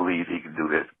us who believe he could do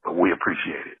this, but we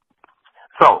appreciate it.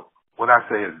 So, what I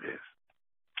say is this.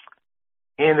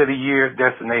 End of the year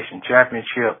destination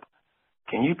championship.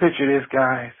 Can you picture this,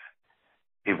 guys?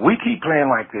 If we keep playing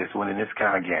like this, winning this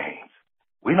kind of games,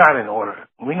 we're not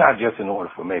just in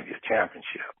order for maybe a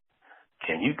championship.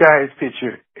 Can you guys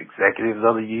picture executives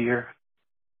of the year?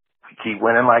 We keep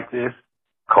winning like this,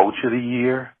 coach of the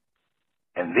year,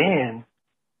 and then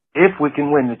if we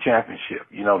can win the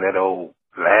championship, you know that old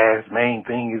last main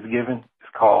thing is given.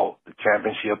 It's called the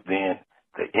championship, then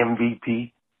the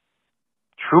MVP.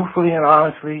 Truthfully and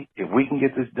honestly, if we can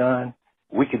get this done,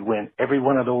 we could win every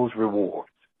one of those rewards.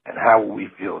 And how will we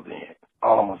feel then?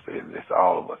 All I'm going to say is this,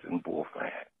 all of us in Bull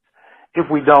fans. If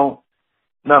we don't,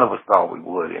 none of us thought we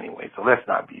would anyway, so let's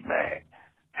not be mad.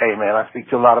 Hey, man, I speak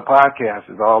to a lot of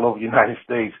podcasters all over the United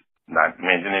States, not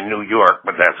mentioning New York,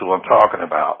 but that's who I'm talking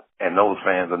about. And those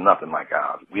fans are nothing like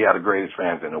ours. We are the greatest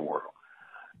fans in the world.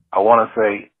 I want to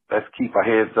say, let's keep our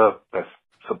heads up. Let's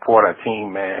support our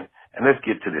team, man. And let's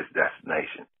get to this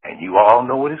destination. And you all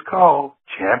know what it's called,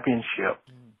 championship.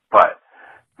 But,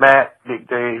 Matt, Big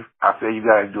Dave, I say you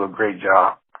guys do a great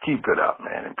job. Keep it up,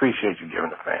 man. Appreciate you giving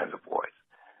the fans a voice.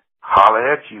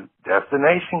 Holla at you.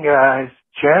 Destination, guys.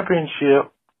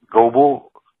 Championship. Go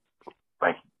Bulls.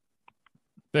 Thank you.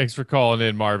 Thanks for calling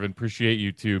in, Marvin. Appreciate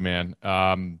you too, man.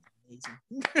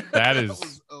 That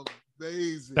is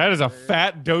amazing. That is a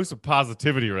fat dose of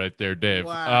positivity right there, Dave.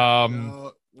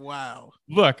 Wow. Wow.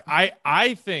 Look,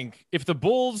 I think if the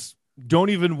Bulls don't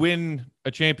even win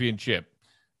a championship,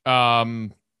 but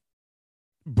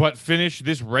finish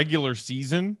this regular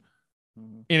season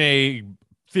in a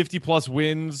 50-plus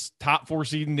wins, top 4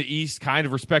 seed in the East kind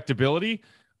of respectability,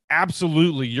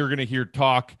 absolutely you're going to hear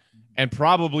talk and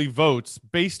probably votes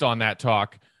based on that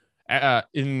talk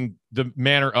in the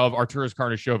manner of Arturas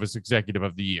Karnisovas Executive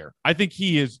of the Year. I think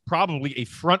he is probably a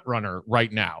front runner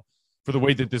right now for the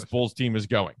way that this Bulls team is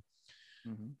going.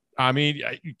 Mm-hmm. I mean,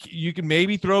 you can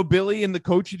maybe throw Billy in the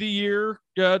Coach of the Year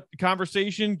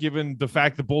conversation, given the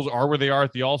fact the Bulls are where they are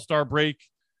at the All-Star break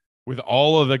with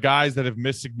all of the guys that have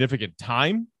missed significant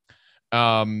time.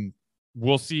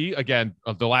 We'll see. Again,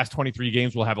 the last 23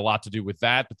 games will have a lot to do with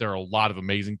that, but there are a lot of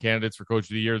amazing candidates for Coach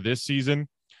of the Year this season.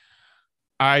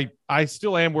 I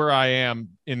still am where I am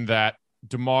in that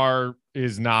DeMar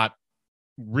is not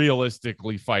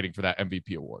realistically fighting for that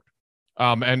MVP award.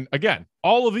 And again,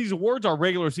 all of these awards are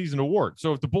regular season awards.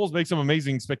 So if the Bulls make some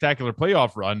amazing, spectacular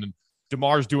playoff run and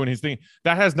DeMar's doing his thing,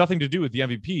 that has nothing to do with the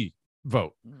MVP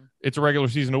vote. It's a regular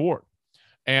season award.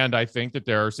 And I think that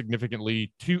there are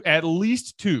significantly at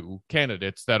least two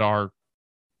candidates that are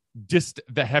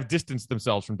that have distanced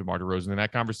themselves from DeMar DeRozan in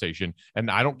that conversation.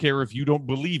 And I don't care if you don't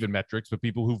believe in metrics, but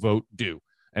people who vote do.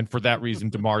 And for that reason,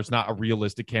 DeMar is not a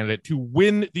realistic candidate to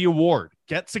win the award.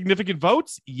 Get significant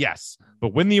votes? Yes.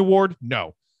 But win the award?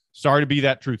 No. Sorry to be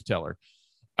that truth teller.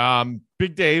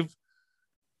 Big Dave,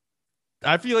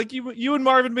 I feel like you and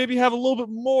Marvin maybe have a little bit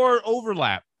more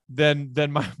overlap than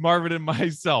Marvin and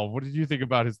myself. What did you think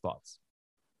about his thoughts?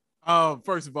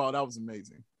 First of all, that was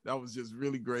amazing. That was just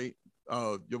really great.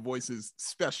 Your voice is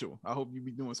special. I hope you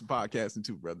be doing some podcasting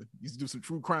too, brother. You should do some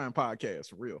true crime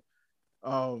podcasts for real.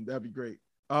 That'd be great.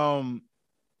 I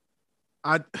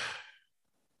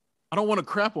don't want to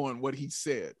crap on what he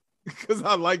said because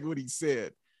I like what he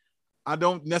said. I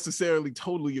don't necessarily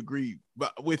totally agree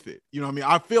with it. You know what I mean?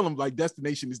 I feel him like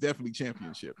destination is definitely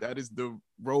championship. That is the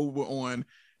road we're on.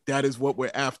 That is what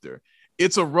we're after.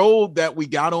 It's a road that we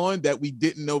got on that we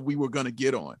didn't know we were going to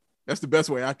get on. That's the best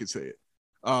way I could say it.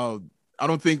 I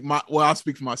don't think I'll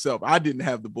speak for myself. I didn't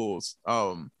have the Bulls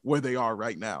where they are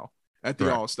right now at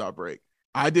the All-Star break.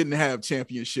 I didn't have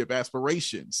championship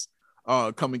aspirations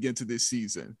coming into this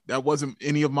season. That wasn't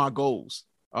any of my goals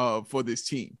for this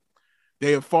team.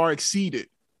 They have far exceeded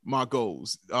my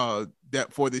goals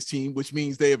that for this team, which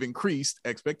means they have increased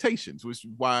expectations, which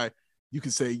is why you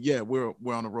can say, yeah, we're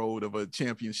on the road of a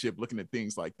championship looking at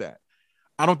things like that.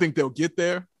 I don't think they'll get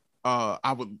there.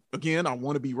 I want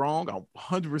to be wrong. I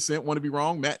 100% want to be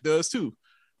wrong. Matt does too,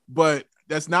 but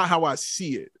that's not how I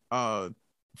see it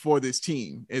for this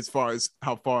team as far as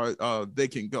how far they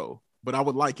can go. But I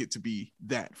would like it to be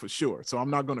that for sure. So I'm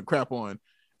not going to crap on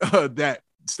that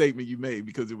statement you made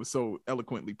because it was so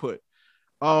eloquently put.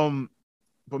 But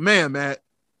man, Matt,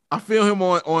 I feel him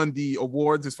on the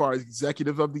awards as far as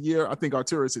executive of the year. I think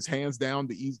Arturas is hands down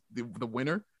the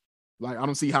winner. Like, I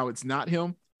don't see how it's not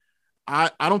him.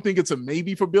 I don't think it's a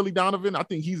maybe for Billy Donovan. I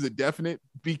think he's a definite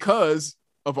because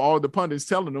of all the pundits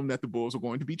telling them that the Bulls are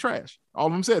going to be trash. All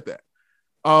of them said that.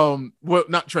 Well,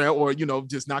 not trash or,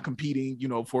 just not competing,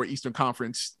 for Eastern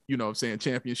Conference, saying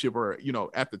championship or,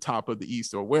 at the top of the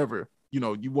East or wherever,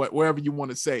 wherever you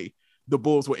want to say the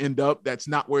Bulls will end up. That's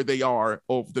not where they are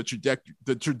over the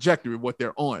trajectory of what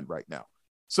they're on right now.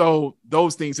 So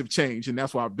those things have changed. And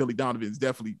that's why Billy Donovan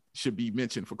definitely should be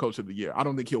mentioned for Coach of the Year. I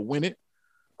don't think he'll win it.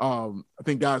 I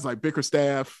think guys like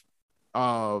Bickerstaff,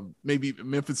 maybe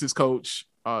Memphis's coach,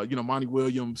 Monty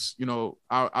Williams,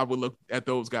 I would look at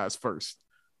those guys first.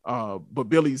 But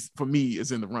Billy's, for me,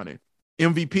 is in the running.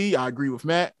 MVP, I agree with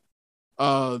Matt.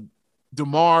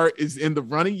 DeMar is in the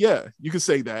running. Yeah, you can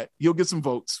say that. He'll get some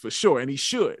votes for sure, and he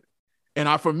should. And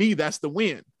for me, that's the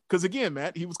win. Because again,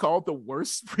 Matt, he was called the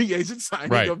worst free agent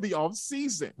signing of the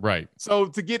offseason. Right. So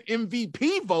to get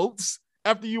MVP votes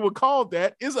after you were called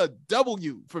that is a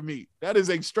W for me. That is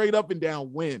a straight up and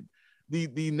down win.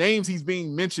 The names he's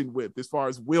being mentioned with, as far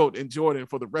as Wilt and Jordan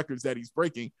for the records that he's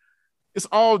breaking, it's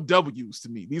all W's to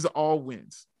me. These are all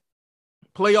wins.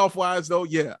 Playoff wise, though,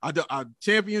 yeah, I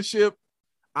championship.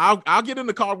 I'll get in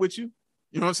the car with you.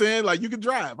 You know what I'm saying? Like, you can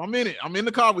drive. I'm in it. I'm in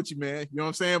the car with you, man. You know what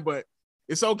I'm saying? But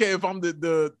it's okay if I'm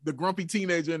the grumpy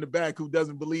teenager in the back who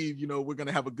doesn't believe, we're going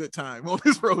to have a good time on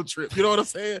this road trip. You know what I'm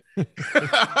saying?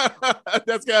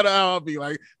 That's kind of how I'll be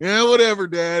like, yeah, whatever,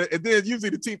 Dad. And then usually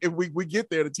the team, if we get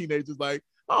there, the teenager's like,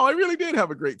 oh, I really did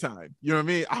have a great time. You know what I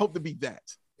mean? I hope to be that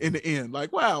in the end.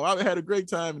 Like, wow, I had a great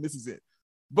time and this is it.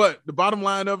 But the bottom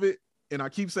line of it, and I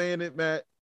keep saying it, Matt,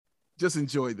 just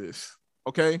enjoy this.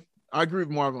 Okay? I agree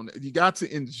with Marv on that. You got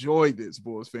to enjoy this,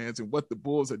 Bulls fans, and what the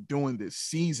Bulls are doing this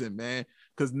season, man,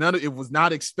 because it was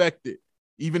not expected.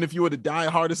 Even if you were the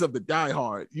diehardest of the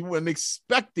diehard, you weren't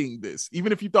expecting this.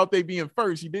 Even if you thought they'd be in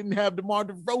first, you didn't have DeMar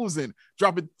DeRozan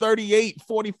dropping 38,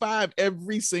 45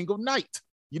 every single night.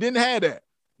 You didn't have that.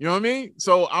 You know what I mean?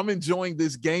 So I'm enjoying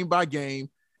this game by game,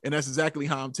 and that's exactly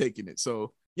how I'm taking it.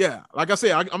 So, yeah, like I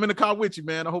said, I'm in the car with you,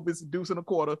 man. I hope it's a deuce and a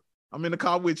quarter. I'm in the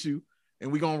car with you.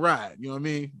 And we're going to ride, you know what I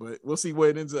mean? But we'll see where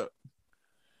it ends up.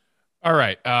 All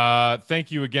right.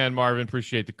 Thank you again, Marvin.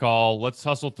 Appreciate the call. Let's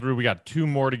hustle through. We got 2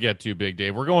 more to get to, Big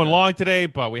Dave. We're going long today,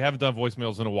 but we haven't done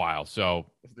voicemails in a while, so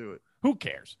let's do it. Who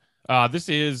cares? This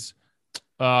is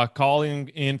calling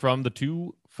in from the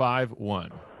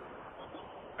 251. All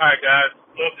right, guys.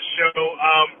 Love the show.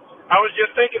 I was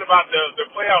just thinking about the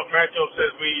playoff matchups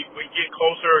as we get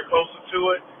closer and closer to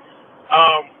it.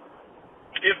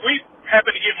 If we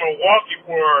happen to get Milwaukee,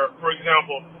 for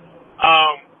example,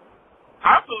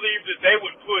 I believe that they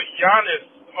would put Giannis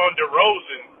on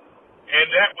DeRozan, and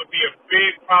that would be a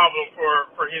big problem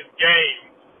for his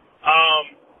game.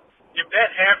 If that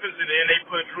happens, and then they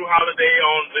put Drew Holiday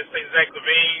on, let's say Zach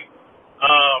LaVine,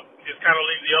 just kind of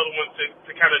leave the other ones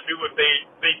to kind of do what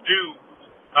they do.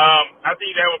 I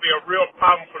think that would be a real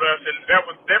problem for us, and that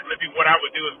would definitely be what I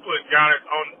would do, is put Giannis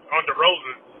on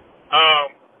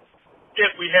DeRozan.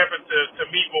 If we happen to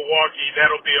meet Milwaukee,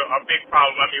 that'll be a big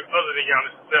problem. I mean, other than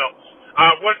Giannis himself.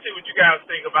 I want to see what you guys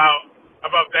think about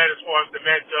that as far as the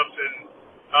matchups, and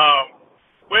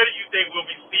where do you think we'll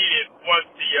be seated once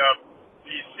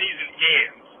the season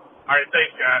ends? All right,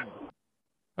 thanks, guys.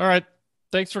 All right,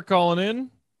 thanks for calling in.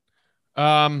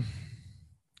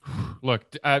 Look,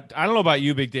 I don't know about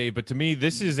you, Big Dave, but to me,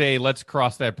 this is a let's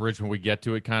cross that bridge when we get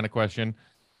to it kind of question.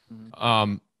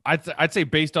 I'd say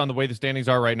based on the way the standings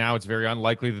are right now, it's very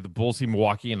unlikely that the Bulls see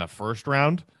Milwaukee in the first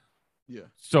round. Yeah.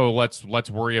 So let's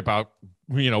worry about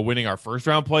winning our first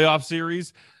round playoff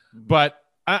series. But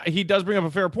he does bring up a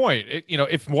fair point.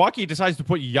 If Milwaukee decides to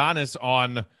put Giannis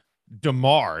on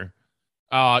DeMar,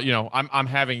 I'm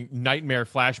having nightmare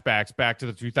flashbacks back to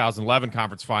the 2011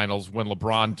 conference finals when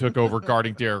LeBron took over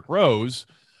guarding Derrick Rose.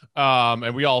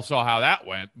 And we all saw how that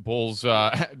went. Bulls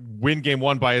win game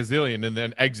 1 by a zillion and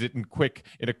then exit in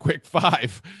a quick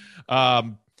 5.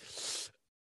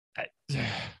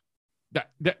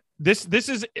 This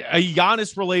is a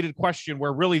Giannis related question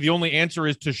where really the only answer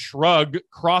is to shrug,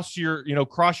 cross your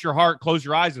heart, close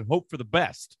your eyes, and hope for the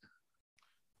best.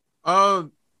 I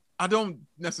don't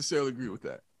necessarily agree with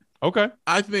that. Okay.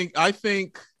 I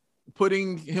think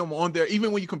putting him on there,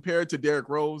 even when you compare it to Derrick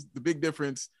Rose, the big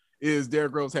difference is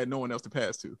Derrick Rose had no one else to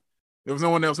pass to. There was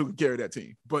no one else who could carry that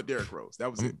team but Derrick Rose.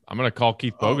 That was it. I'm going to call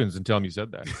Keith Bogans and tell him you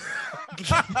said that.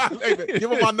 Hey, man,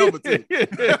 give him my number too.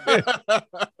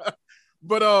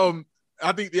 But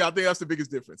I think that's the biggest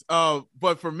difference.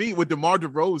 But for me, with DeMar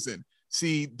DeRozan,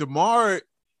 see, DeMar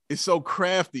is so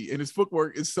crafty and his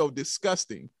footwork is so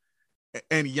disgusting.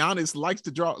 And Giannis likes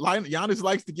to draw. Giannis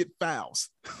likes to get fouls.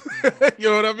 You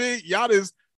know what I mean?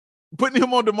 Giannis, putting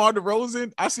him on DeMar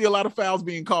DeRozan, I see a lot of fouls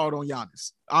being called on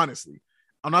Giannis, honestly.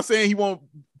 I'm not saying he won't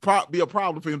be a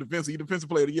problem for him defensively. He's defensive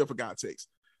player of the year, for God's sakes.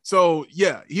 So,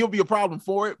 yeah, he'll be a problem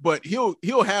for it, but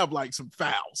he'll have, like, some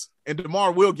fouls. And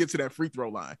DeMar will get to that free throw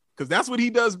line because that's what he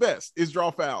does best is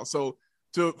draw fouls. So,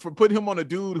 for putting him on a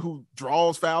dude who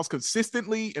draws fouls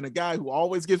consistently and a guy who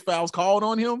always gets fouls called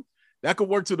on him, that could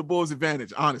work to the Bulls'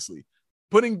 advantage, honestly.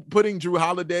 Putting Jrue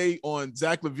Holiday on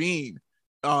Zach LaVine,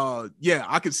 yeah,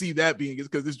 I could see that being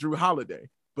because it's Jrue Holiday.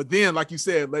 But then, like you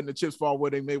said, letting the chips fall where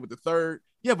they may with the third.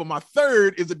 Yeah, but my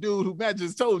third is a dude who Matt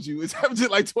just told you is averaging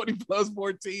like 20 plus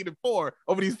 14 and 4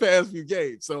 over these past few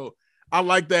games. So I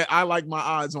like that. I like my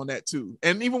odds on that too.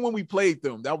 And even when we played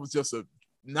them, that was just a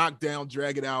knockdown,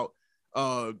 drag it out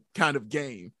kind of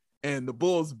game. And the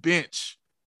Bulls bench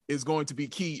is going to be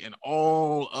key in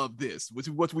all of this, which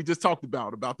is what we just talked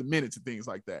about the minutes and things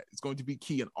like that. It's going to be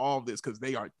key in all of this because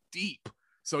they are deep.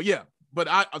 So yeah, but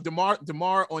DeMar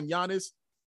on Giannis,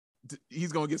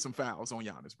 he's going to get some fouls on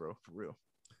Giannis, bro, for real.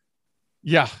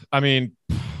 Yeah, I mean,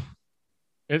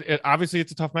 obviously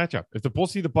it's a tough matchup. If the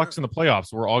Bulls see the Bucks in the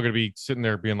playoffs, we're all going to be sitting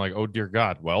there being like, oh, dear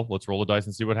God, well, let's roll the dice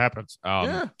and see what happens.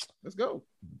 Yeah, let's go.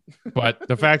 But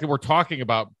the fact that we're talking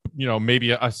about,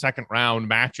 maybe a second round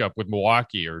matchup with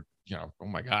Milwaukee or, oh,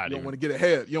 my God. You don't want to get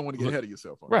ahead. You don't want to get ahead of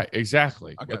yourself. Right,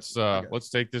 exactly. Let's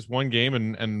take this one game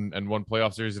and one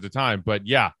playoff series at a time. But,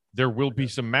 yeah, there will be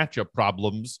some matchup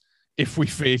problems if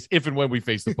and when we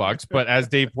face the Bucks. But as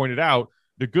Dave pointed out,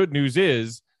 the good news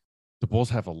is the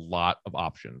Bulls have a lot of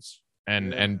options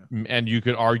and you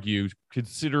could argue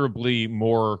considerably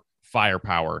more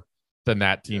firepower than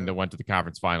that team that went to the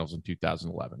conference finals in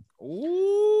 2011.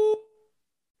 Ooh.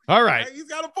 All right. He's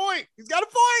got a point.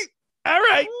 All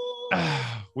right.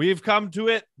 We've come to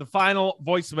it. The final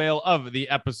voicemail of the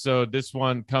episode. This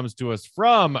one comes to us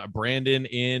from Brandon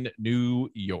in New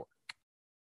York.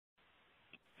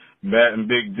 Matt and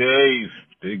Big Dave.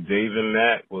 Big Dave and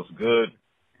Matt. What's good?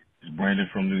 It's Brandon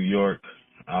from New York.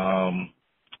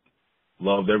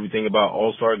 Loved everything about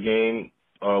All-Star Game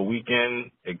weekend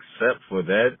except for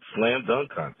that slam dunk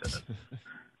contest.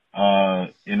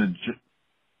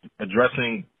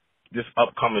 Addressing this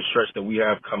upcoming stretch that we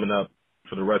have coming up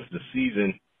for the rest of the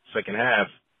season, second half,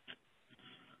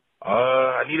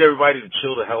 I need everybody to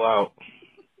chill the hell out.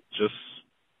 Just,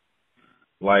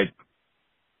 like,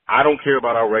 I don't care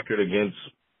about our record against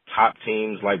top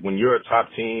teams. Like, when you're a top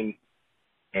team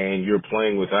and you're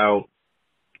playing without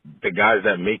the guys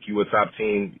that make you a top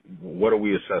team, what are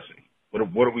we assessing? What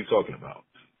are we talking about?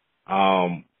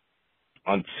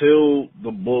 Until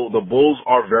the Bulls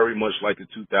are very much like the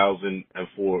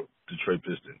 2004 Detroit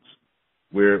Pistons.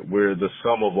 We're the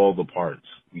sum of all the parts.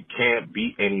 We can't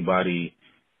beat anybody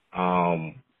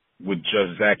with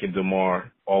just Zach and DeMar,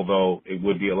 although it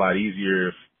would be a lot easier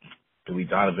if Billy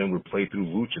Donovan would play through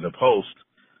Vooch in the post.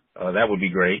 That would be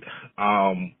great.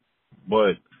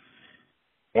 But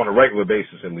on a regular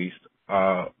basis, at least.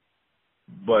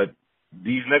 But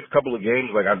these next couple of games,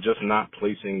 like, I'm just not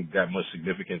placing that much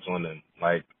significance on them.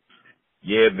 Like,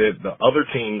 yeah, the other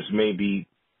teams may be,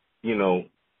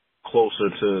 closer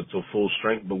to full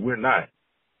strength, but we're not.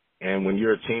 And when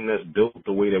you're a team that's built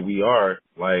the way that we are,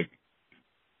 like,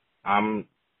 I'm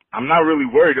not really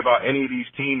worried about any of these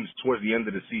teams towards the end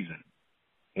of the season.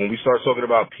 When we start talking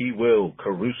about P. Will,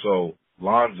 Caruso,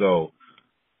 Lonzo,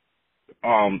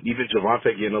 even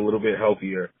Javante getting a little bit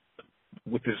healthier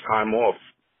with his time off,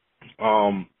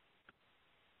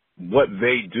 what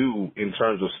they do in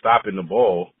terms of stopping the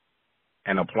ball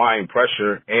and applying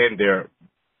pressure and their,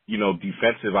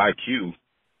 defensive IQ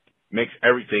makes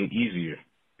everything easier.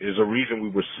 There's a reason we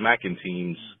were smacking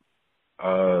teams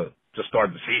to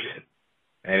start the season,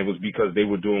 and it was because they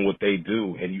were doing what they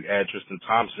do. And you add Tristan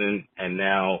Thompson, and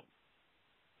now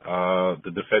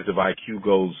the defensive IQ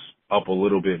goes up a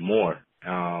little bit more.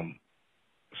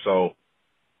 So,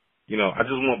 I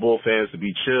just want Bull fans to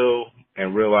be chill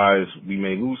and realize we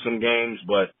may lose some games,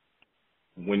 but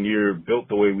when you're built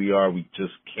the way we are, we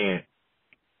just can't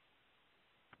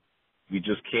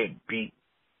beat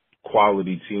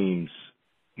quality teams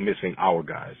missing our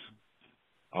guys.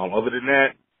 Other than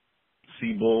that,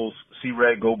 see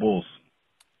Red, go Bulls.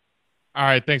 All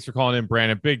right. Thanks for calling in,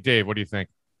 Brandon. Big Dave, what do you think?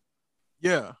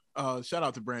 Yeah. Shout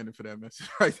out to Brandon for that message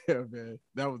right there, man.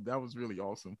 That was really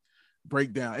awesome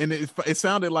breakdown. And it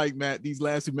sounded like, Matt, these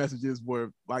last two messages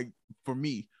were like for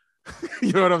me.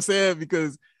 You know what I'm saying?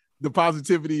 Because the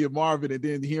positivity of Marvin and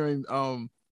then hearing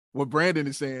what Brandon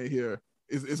is saying here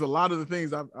is a lot of the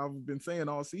things I've been saying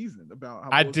all season about how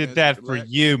I Bulls did fans that should for relax.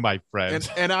 you, my friend.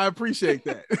 And I appreciate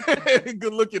that.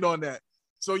 Good looking on that.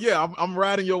 So yeah, I'm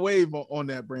riding your wave on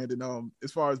that, Brandon.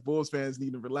 As far as Bulls fans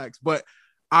need to relax, but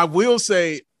I will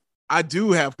say I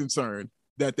do have concern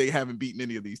that they haven't beaten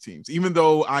any of these teams, even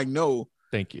though I know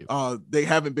Thank you. they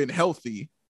haven't been healthy.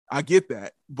 I get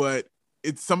that, but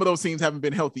it's some of those teams haven't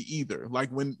been healthy either. Like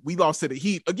when we lost to the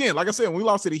Heat, again, like I said, when we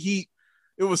lost to the Heat,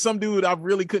 it was some dude I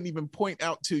really couldn't even point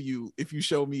out to you if you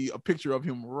show me a picture of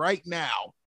him right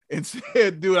now and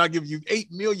said, dude, I'll give you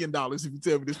 $8 million if you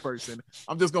tell me this person.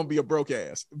 I'm just going to be a broke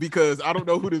ass because I don't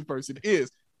know who this person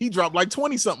is. He dropped like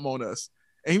 20 something on us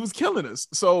and he was killing us.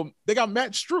 So they got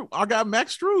Max Strus. I got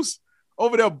Max Strus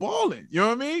over there balling. You know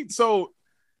what I mean? So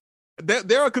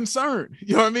they're a concern.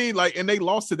 You know what I mean? Like, and they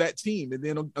lost to that team. And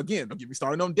then again, don't get me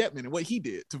started on Detman and what he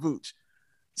did to Vooch.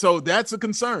 So that's a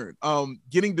concern.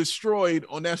 Getting destroyed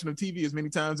on national TV as many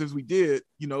times as we did,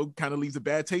 you know, kind of leaves a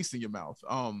bad taste in your mouth.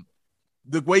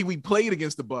 The way we played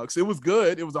against the Bucks, it was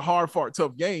good. It was a hard fought,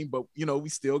 tough game, but you know, we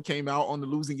still came out on the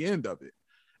losing end of it.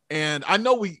 And I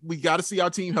know we got to see our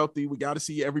team healthy. We got to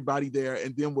see everybody there,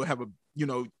 and then we'll have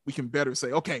we can better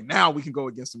say, okay, now we can go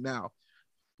against them now.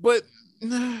 But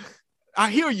I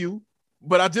hear you,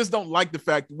 but I just don't like the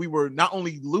fact that we were not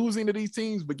only losing to these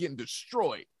teams, but getting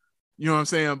destroyed. You know what I'm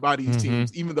saying? By these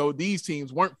teams, even though these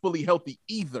teams weren't fully healthy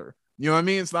either. You know what I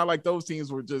mean? It's not like those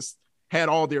teams were just had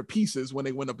all their pieces when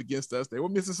they went up against us. They were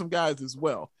missing some guys as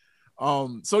well.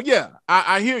 So yeah,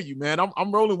 I hear you, man.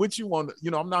 I'm rolling with you on,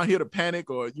 I'm not here to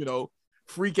panic or,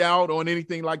 freak out on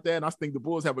anything like that. And I think the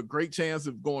Bulls have a great chance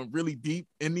of going really deep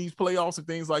in these playoffs and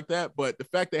things like that. But the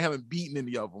fact they haven't beaten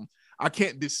any of them, I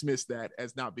can't dismiss that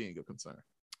as not being a concern.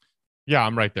 Yeah,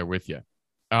 I'm right there with you.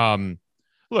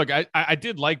 Look, I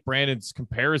did like Brandon's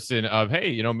comparison of,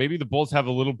 hey, maybe the Bulls have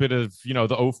a little bit of,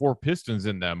 the 04 Pistons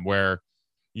in them where,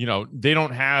 they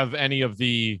don't have any of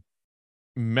the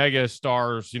mega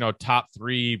stars, top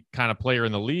three kind of player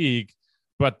in the league,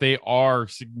 but they are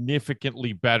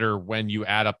significantly better when you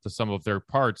add up the sum of their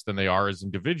parts than they are as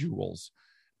individuals.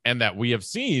 And that we have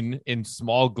seen in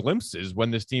small glimpses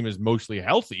when this team is mostly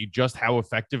healthy, just how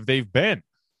effective they've been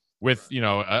with,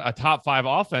 a top 5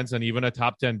 offense and even a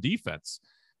top 10 defense.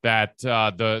 That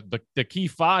the key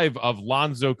 5 of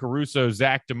Lonzo, Caruso,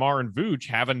 Zach, DeMar, and Vooch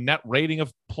have a net rating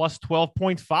of plus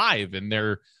 12.5 in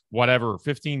their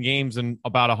 15 games and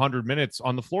about 100 minutes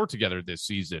on the floor together this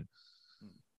season.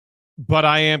 But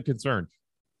I am concerned,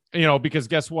 because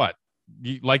guess what?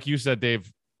 Like you said,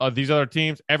 Dave, these other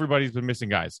teams, everybody's been missing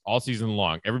guys all season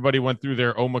long. Everybody went through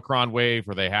their Omicron wave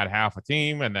where they had half a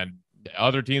team, and then the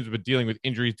other teams have been dealing with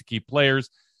injuries to key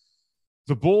players.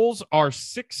 The Bulls are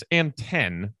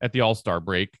 6-10 at the All-Star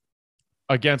break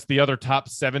against the other top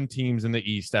 7 teams in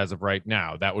the East as of right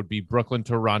now. That would be Brooklyn,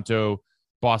 Toronto,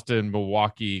 Boston,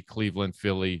 Milwaukee, Cleveland,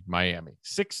 Philly, Miami.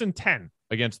 6-10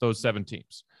 against those 7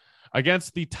 teams.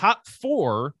 Against the top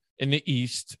 4 in the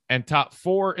East and top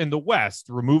 4 in the West,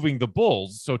 removing the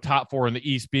Bulls. So top 4 in the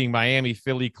East being Miami,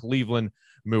 Philly, Cleveland,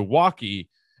 Milwaukee,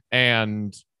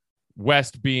 and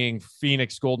West being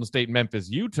Phoenix, Golden State, Memphis,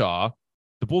 Utah.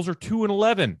 The Bulls are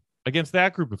 2-11 against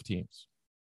that group of teams.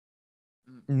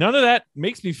 None of that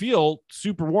makes me feel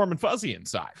super warm and fuzzy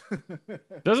inside.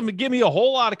 Doesn't give me a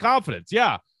whole lot of confidence.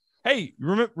 Yeah. Hey,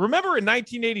 remember in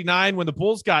 1989 when the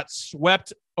Bulls got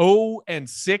swept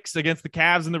 0-6 against the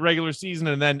Cavs in the regular season,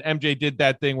 and then MJ did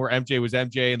that thing where MJ was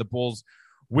MJ and the Bulls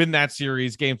win that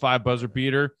series, Game 5 buzzer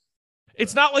beater.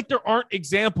 It's not like there aren't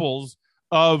examples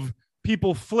of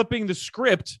people flipping the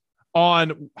script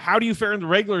on how do you fare in the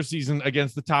regular season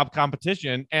against the top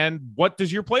competition and what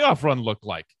does your playoff run look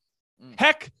like?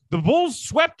 Heck, the Bulls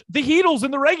swept the Heatles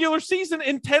in the regular season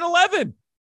in 10-11.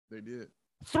 They did.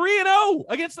 3-0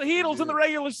 against the Heatles in the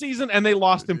regular season, and they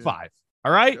lost in 5.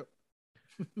 All right?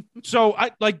 Yep. So,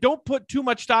 don't put too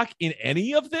much stock in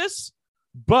any of this,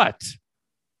 but,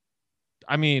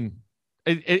 I mean,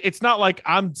 it's not like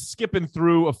I'm skipping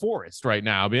through a forest right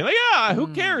now being like, yeah, who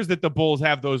cares that the Bulls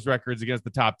have those records against the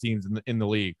top teams in the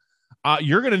league?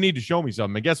 You're going to need to show me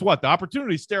something. And guess what? The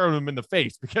opportunity is staring them in the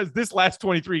face because this last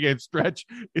 23-game stretch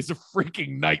is a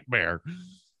freaking nightmare.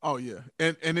 Oh, yeah.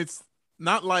 And it's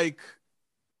not like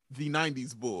the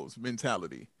 90s Bulls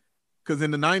mentality Because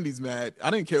in the 90s, Matt, I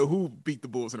didn't care who beat the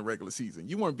Bulls in the regular season.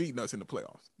 You weren't beating us in the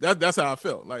playoffs. That's how I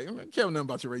felt. Like, I don't care nothing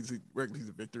about your regular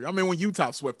season victory. I mean, when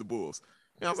Utah swept the Bulls,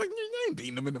 I was like, you ain't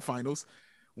beating them in the finals.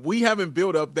 We haven't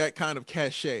built up that kind of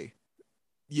cachet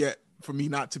yet for me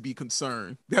not to be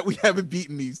concerned that we haven't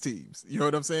beaten these teams. You know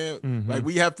what I'm saying? Mm-hmm. Like,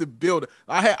 we have to build.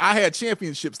 I had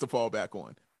championships to fall back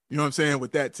on. You know what I'm saying?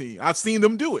 With that team, I've seen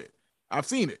them do it. I've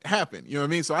seen it happen. You know what I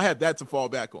mean? So I had that to fall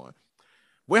back on.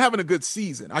 We're having a good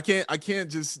season. I can't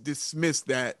just dismiss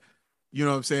that. You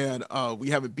know what I'm saying? We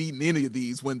haven't beaten any of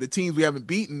these when the teams we haven't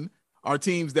beaten are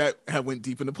teams that have went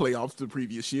deep in the playoffs the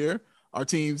previous year, are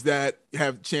teams that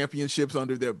have championships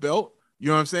under their belt. You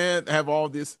know what I'm saying? Have all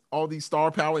these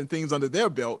star power and things under their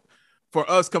belt. For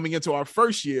us coming into our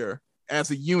first year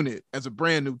as a unit, as a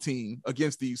brand new team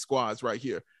against these squads right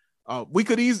here, we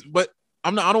could but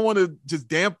I don't want to just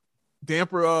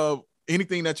damper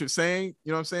anything that you're saying.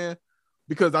 You know what I'm saying?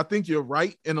 Because I think you're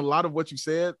right in a lot of what you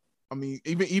said. I mean,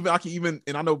 even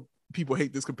and I know people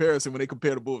hate this comparison when they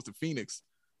compare the Bulls to Phoenix,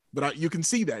 but you can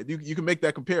see that you can make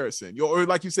that comparison. Or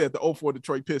like you said, the 2004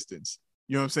 Detroit Pistons.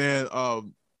 You know what I'm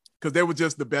saying? Because they were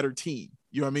just the better team.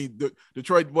 You know what I mean?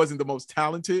 Detroit wasn't the most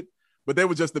talented, but they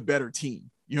were just the better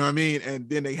team. You know what I mean? And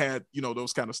then they had,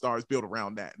 those kind of stars built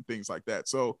around that and things like that.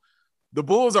 So the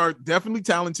Bulls are definitely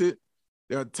talented.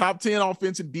 They're top 10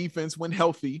 offense and defense when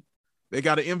healthy. They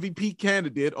got an MVP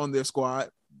candidate on their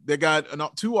squad. They got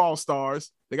 2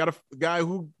 all-stars. They got a guy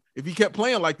who, if he kept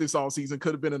playing like this all season,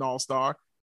 could have been an all-star.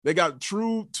 They got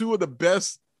 2 of the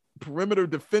best perimeter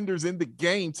defenders in the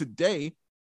game today.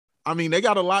 I mean, they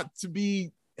got a lot to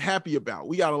be happy about.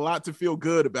 We got a lot to feel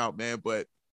good about, man, but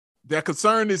that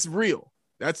concern is real.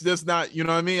 That's just not, you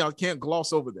know what I mean? I can't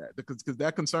gloss over that because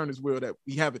that concern is real that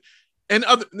we haven't. And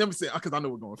let me say, because I know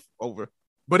we're going over,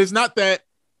 but it's not that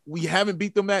we haven't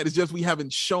beat them at. It's just we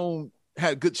haven't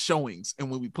had good showings and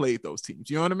when we played those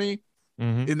teams. You know what I mean?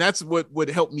 Mm-hmm. And that's what would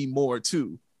help me more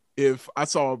too. If I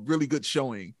saw a really good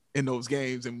showing in those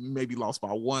games and we maybe lost by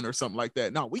 1 or something like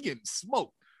that. No, we getting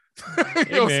smoked. You know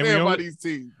what I'm saying about these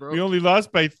teams, bro. We only lost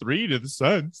by 3 to the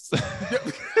Suns.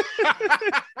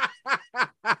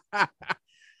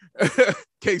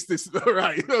 Case this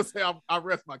right. You know what I'm saying? I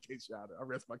rest my case, Shada. I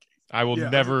rest my case. I will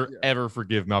never, ever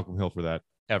forgive Malcolm Hill for that.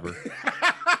 Ever.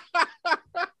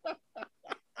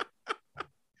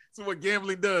 So what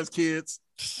gambling does, kids,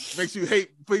 makes you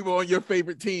hate people on your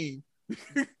favorite team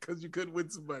because you couldn't win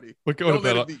some money. But go to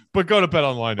Bet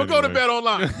Online. But anyway. go to Bet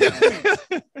Online. Yeah,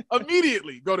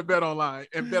 immediately go to Bet Online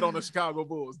and bet on the Chicago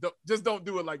Bulls. Don't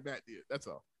do it like Matt did. That's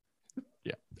all.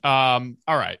 Yeah.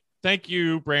 All right. Thank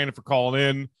you, Brandon, for calling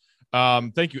in.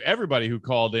 Thank you, everybody who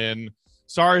called in.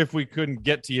 Sorry if we couldn't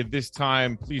get to you this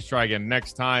time. Please try again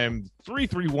next time.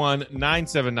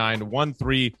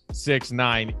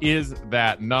 331-979-1369 is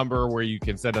that number where you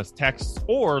can send us texts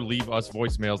or leave us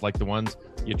voicemails like the ones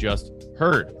you just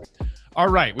heard. All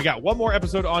right, we got one more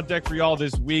episode on deck for y'all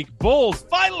this week. Bulls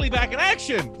finally back in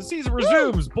action. The season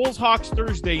resumes. Bulls Hawks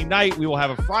Thursday night. We will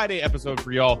have a Friday episode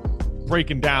for y'all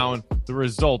breaking down the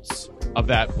results of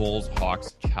that Bulls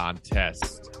Hawks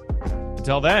contest.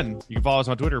 Until then, you can follow us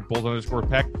on Twitter,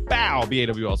 Bulls_Peck, BOW,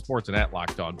 BAWL Sports, and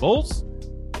 @LockedOnBulls.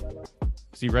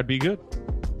 See Red be good.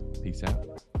 Peace out.